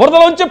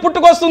 బురదలోంచి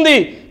పుట్టుకొస్తుంది,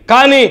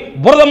 కానీ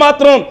బురద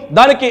మాత్రం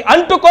దానికి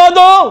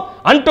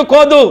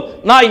అంటుకోదు.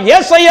 నా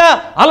యేసయ్య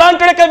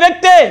అలాంటి ఒక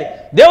వ్యక్తే.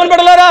 దేవుని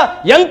బిడ్డలారా,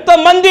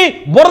 ఎంతమంది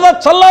బురద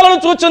చల్లాలను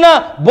చూచినా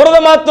బురద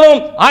మాత్రం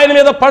ఆయన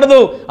మీద పడదు.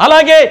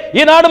 అలాగే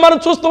ఈనాడు మనం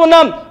చూస్తూ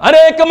ఉన్నాం,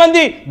 అనేక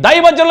మంది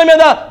దైవజనుల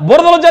మీద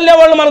బురదలు జల్లే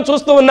వాళ్ళు మనం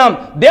చూస్తూ ఉన్నాం.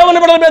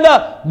 దేవుని బిడ్డల మీద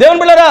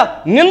దేవుని బిడ్డలారా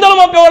నిందలు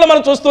మోపేవాళ్ళు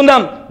మనం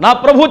చూస్తున్నాం. నా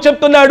ప్రభు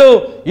చెప్తున్నాడు,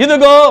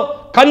 ఇదిగో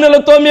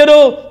కన్నులతో మీరు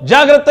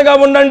జాగ్రత్తగా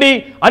ఉండండి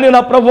అని నా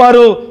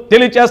ప్రభువారు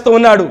తెలియచేస్తూ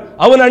ఉన్నాడు.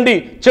 అవునండి,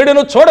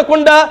 చెడును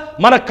చూడకుండా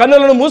మన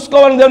కన్నులను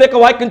మూసుకోవాలని దేవుని యొక్క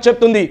వాక్యం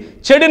చెప్తుంది.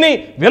 చెడుని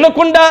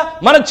వినకుండా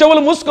మన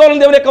చెవులు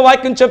మూసుకోవాలని దేవుని యొక్క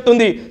వాక్యం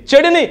చెప్తుంది.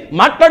 చెడుని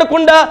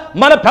మాట్లాడకుండా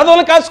మన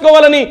పెదవులు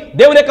కాసుకోవాలని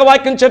దేవుని యొక్క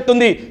వాక్యం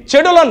చెప్తుంది.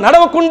 చెడులో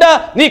నడవకుండా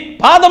నీ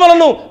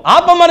పాదములను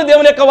ఆపమని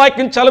దేవుని యొక్క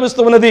వాక్యం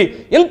చలవిస్తూ ఉన్నది.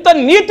 ఇంత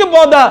నీతి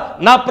బోధ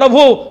నా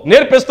ప్రభు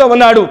నేర్పిస్తూ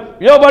ఉన్నాడు.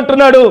 యోబు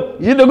అంటున్నాడు,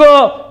 ఇదిగో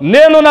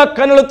నేను నా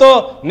కన్నులతో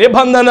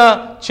నిబంధన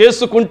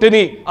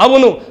చేసుకుంటుని.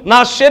 అవును, నా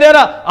శరీర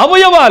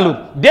అవయవాలు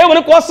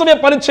దేవుని కోసమే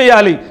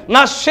పనిచేయాలి.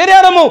 నా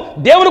శరీరము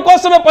దేవుని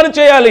కోసమే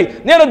పనిచేయాలి.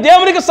 నేను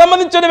దేవునికి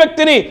సంబంధించిన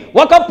వ్యక్తిని.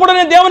 ఒకప్పుడు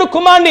నేను దేవుని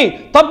కుమారుని.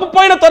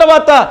 తప్పుపోయిన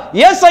తర్వాత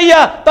యేసయ్య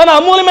తన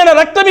అమూల్యమైన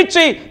రక్తం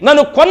ఇచ్చి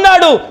నన్ను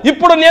కొన్నాడు.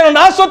 ఇప్పుడు నేను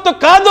నా సొత్తు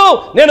కాదు,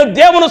 నేను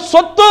దేవుని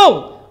సొత్తు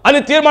అని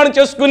తీర్మానం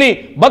చేసుకుని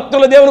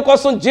భక్తుల దేవుని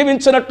కోసం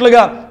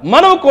జీవించినట్లుగా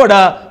మనం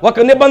కూడా ఒక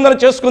నిబంధన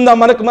చేసుకుందాం.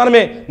 మనకు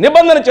మనమే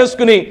నిబంధన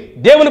చేసుకుని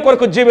దేవుని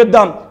కొరకు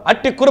జీవిద్దాం.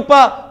 అట్టి కృప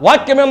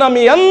వాక్యమైన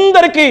మీ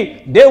అందరికీ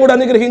దేవుడు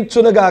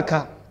అనుగ్రహించునుగాక.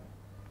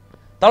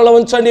 తల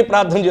ఉంచండి,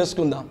 ప్రార్థన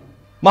చేసుకుందాం.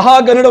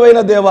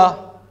 మహాగణుడైన దేవా,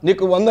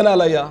 నీకు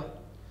వందనాలయ్యా.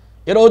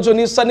 ఈరోజు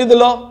నీ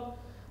సన్నిధిలో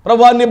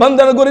ప్రభువా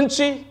నిబంధన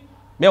గురించి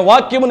మేము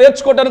వాక్యము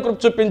నేర్చుకోవడానికి కృప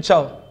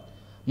చూపించావు.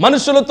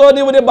 మనుషులతో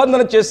నీవు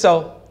నిబంధన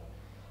చేశావు.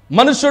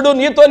 మనుషుడు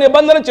నీతో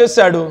నిబంధన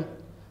చేశాడు.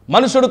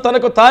 మనుషుడు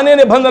తనకు తానే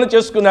నిబంధన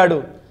చేసుకున్నాడు.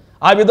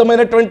 ఆ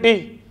విధమైనటువంటి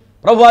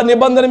ప్రభువా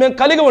నిబంధన మేము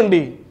కలిగి ఉండి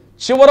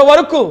చివరి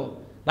వరకు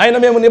నాయన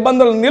మేము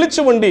నిబంధనలు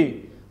నిలిచి ఉండి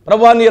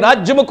ప్రభువా నీ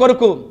రాజ్యము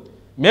కొరకు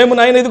మేము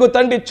నాయన ఇదిగో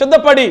తండ్రి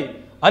సిద్ధపడి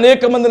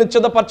అనేక మందిని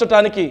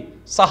సిద్ధపరచడానికి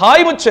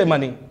సహాయం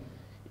చేయమని,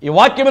 ఈ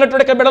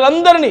వాక్యమైనటువంటి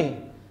బిడ్డలందరినీ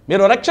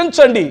మీరు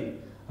రక్షించండి.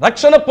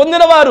 రక్షణ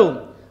పొందిన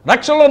వారు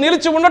రక్షణలో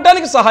నిలిచి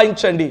ఉండటానికి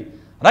సహాయించండి.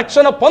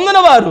 రక్షణ పొందిన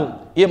వారు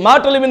ఈ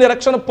మాటలు విని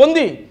రక్షణ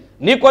పొంది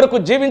నీ కొరకు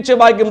జీవించే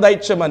భాగ్యం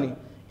దయచేయమని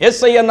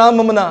యేసయ్య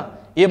నామమున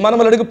ఈ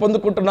మనములు అడిగి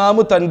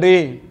పొందుకుంటున్నాము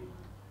తండ్రి.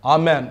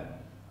 ఆమెన్.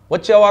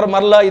 వచ్చే వారం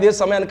మరలా ఇదే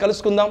సమయాన్ని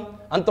కలుసుకుందాం.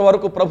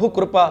 అంతవరకు ప్రభు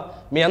కృప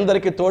మీ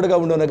అందరికీ తోడుగా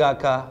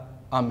ఉండునుగాక.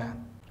 ఆమెన్.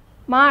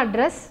 మా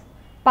అడ్రస్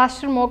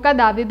పాస్టర్ మోకా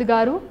దావీద్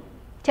గారు,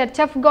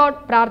 చర్చ్ ఆఫ్ గాడ్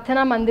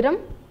ప్రార్థనా మందిరం,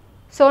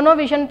 సోనో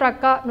విజన్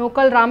ప్రక్క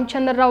నూకల్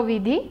రామచంద్రరావు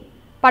వీధి,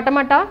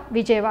 పటమట,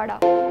 విజయవాడ.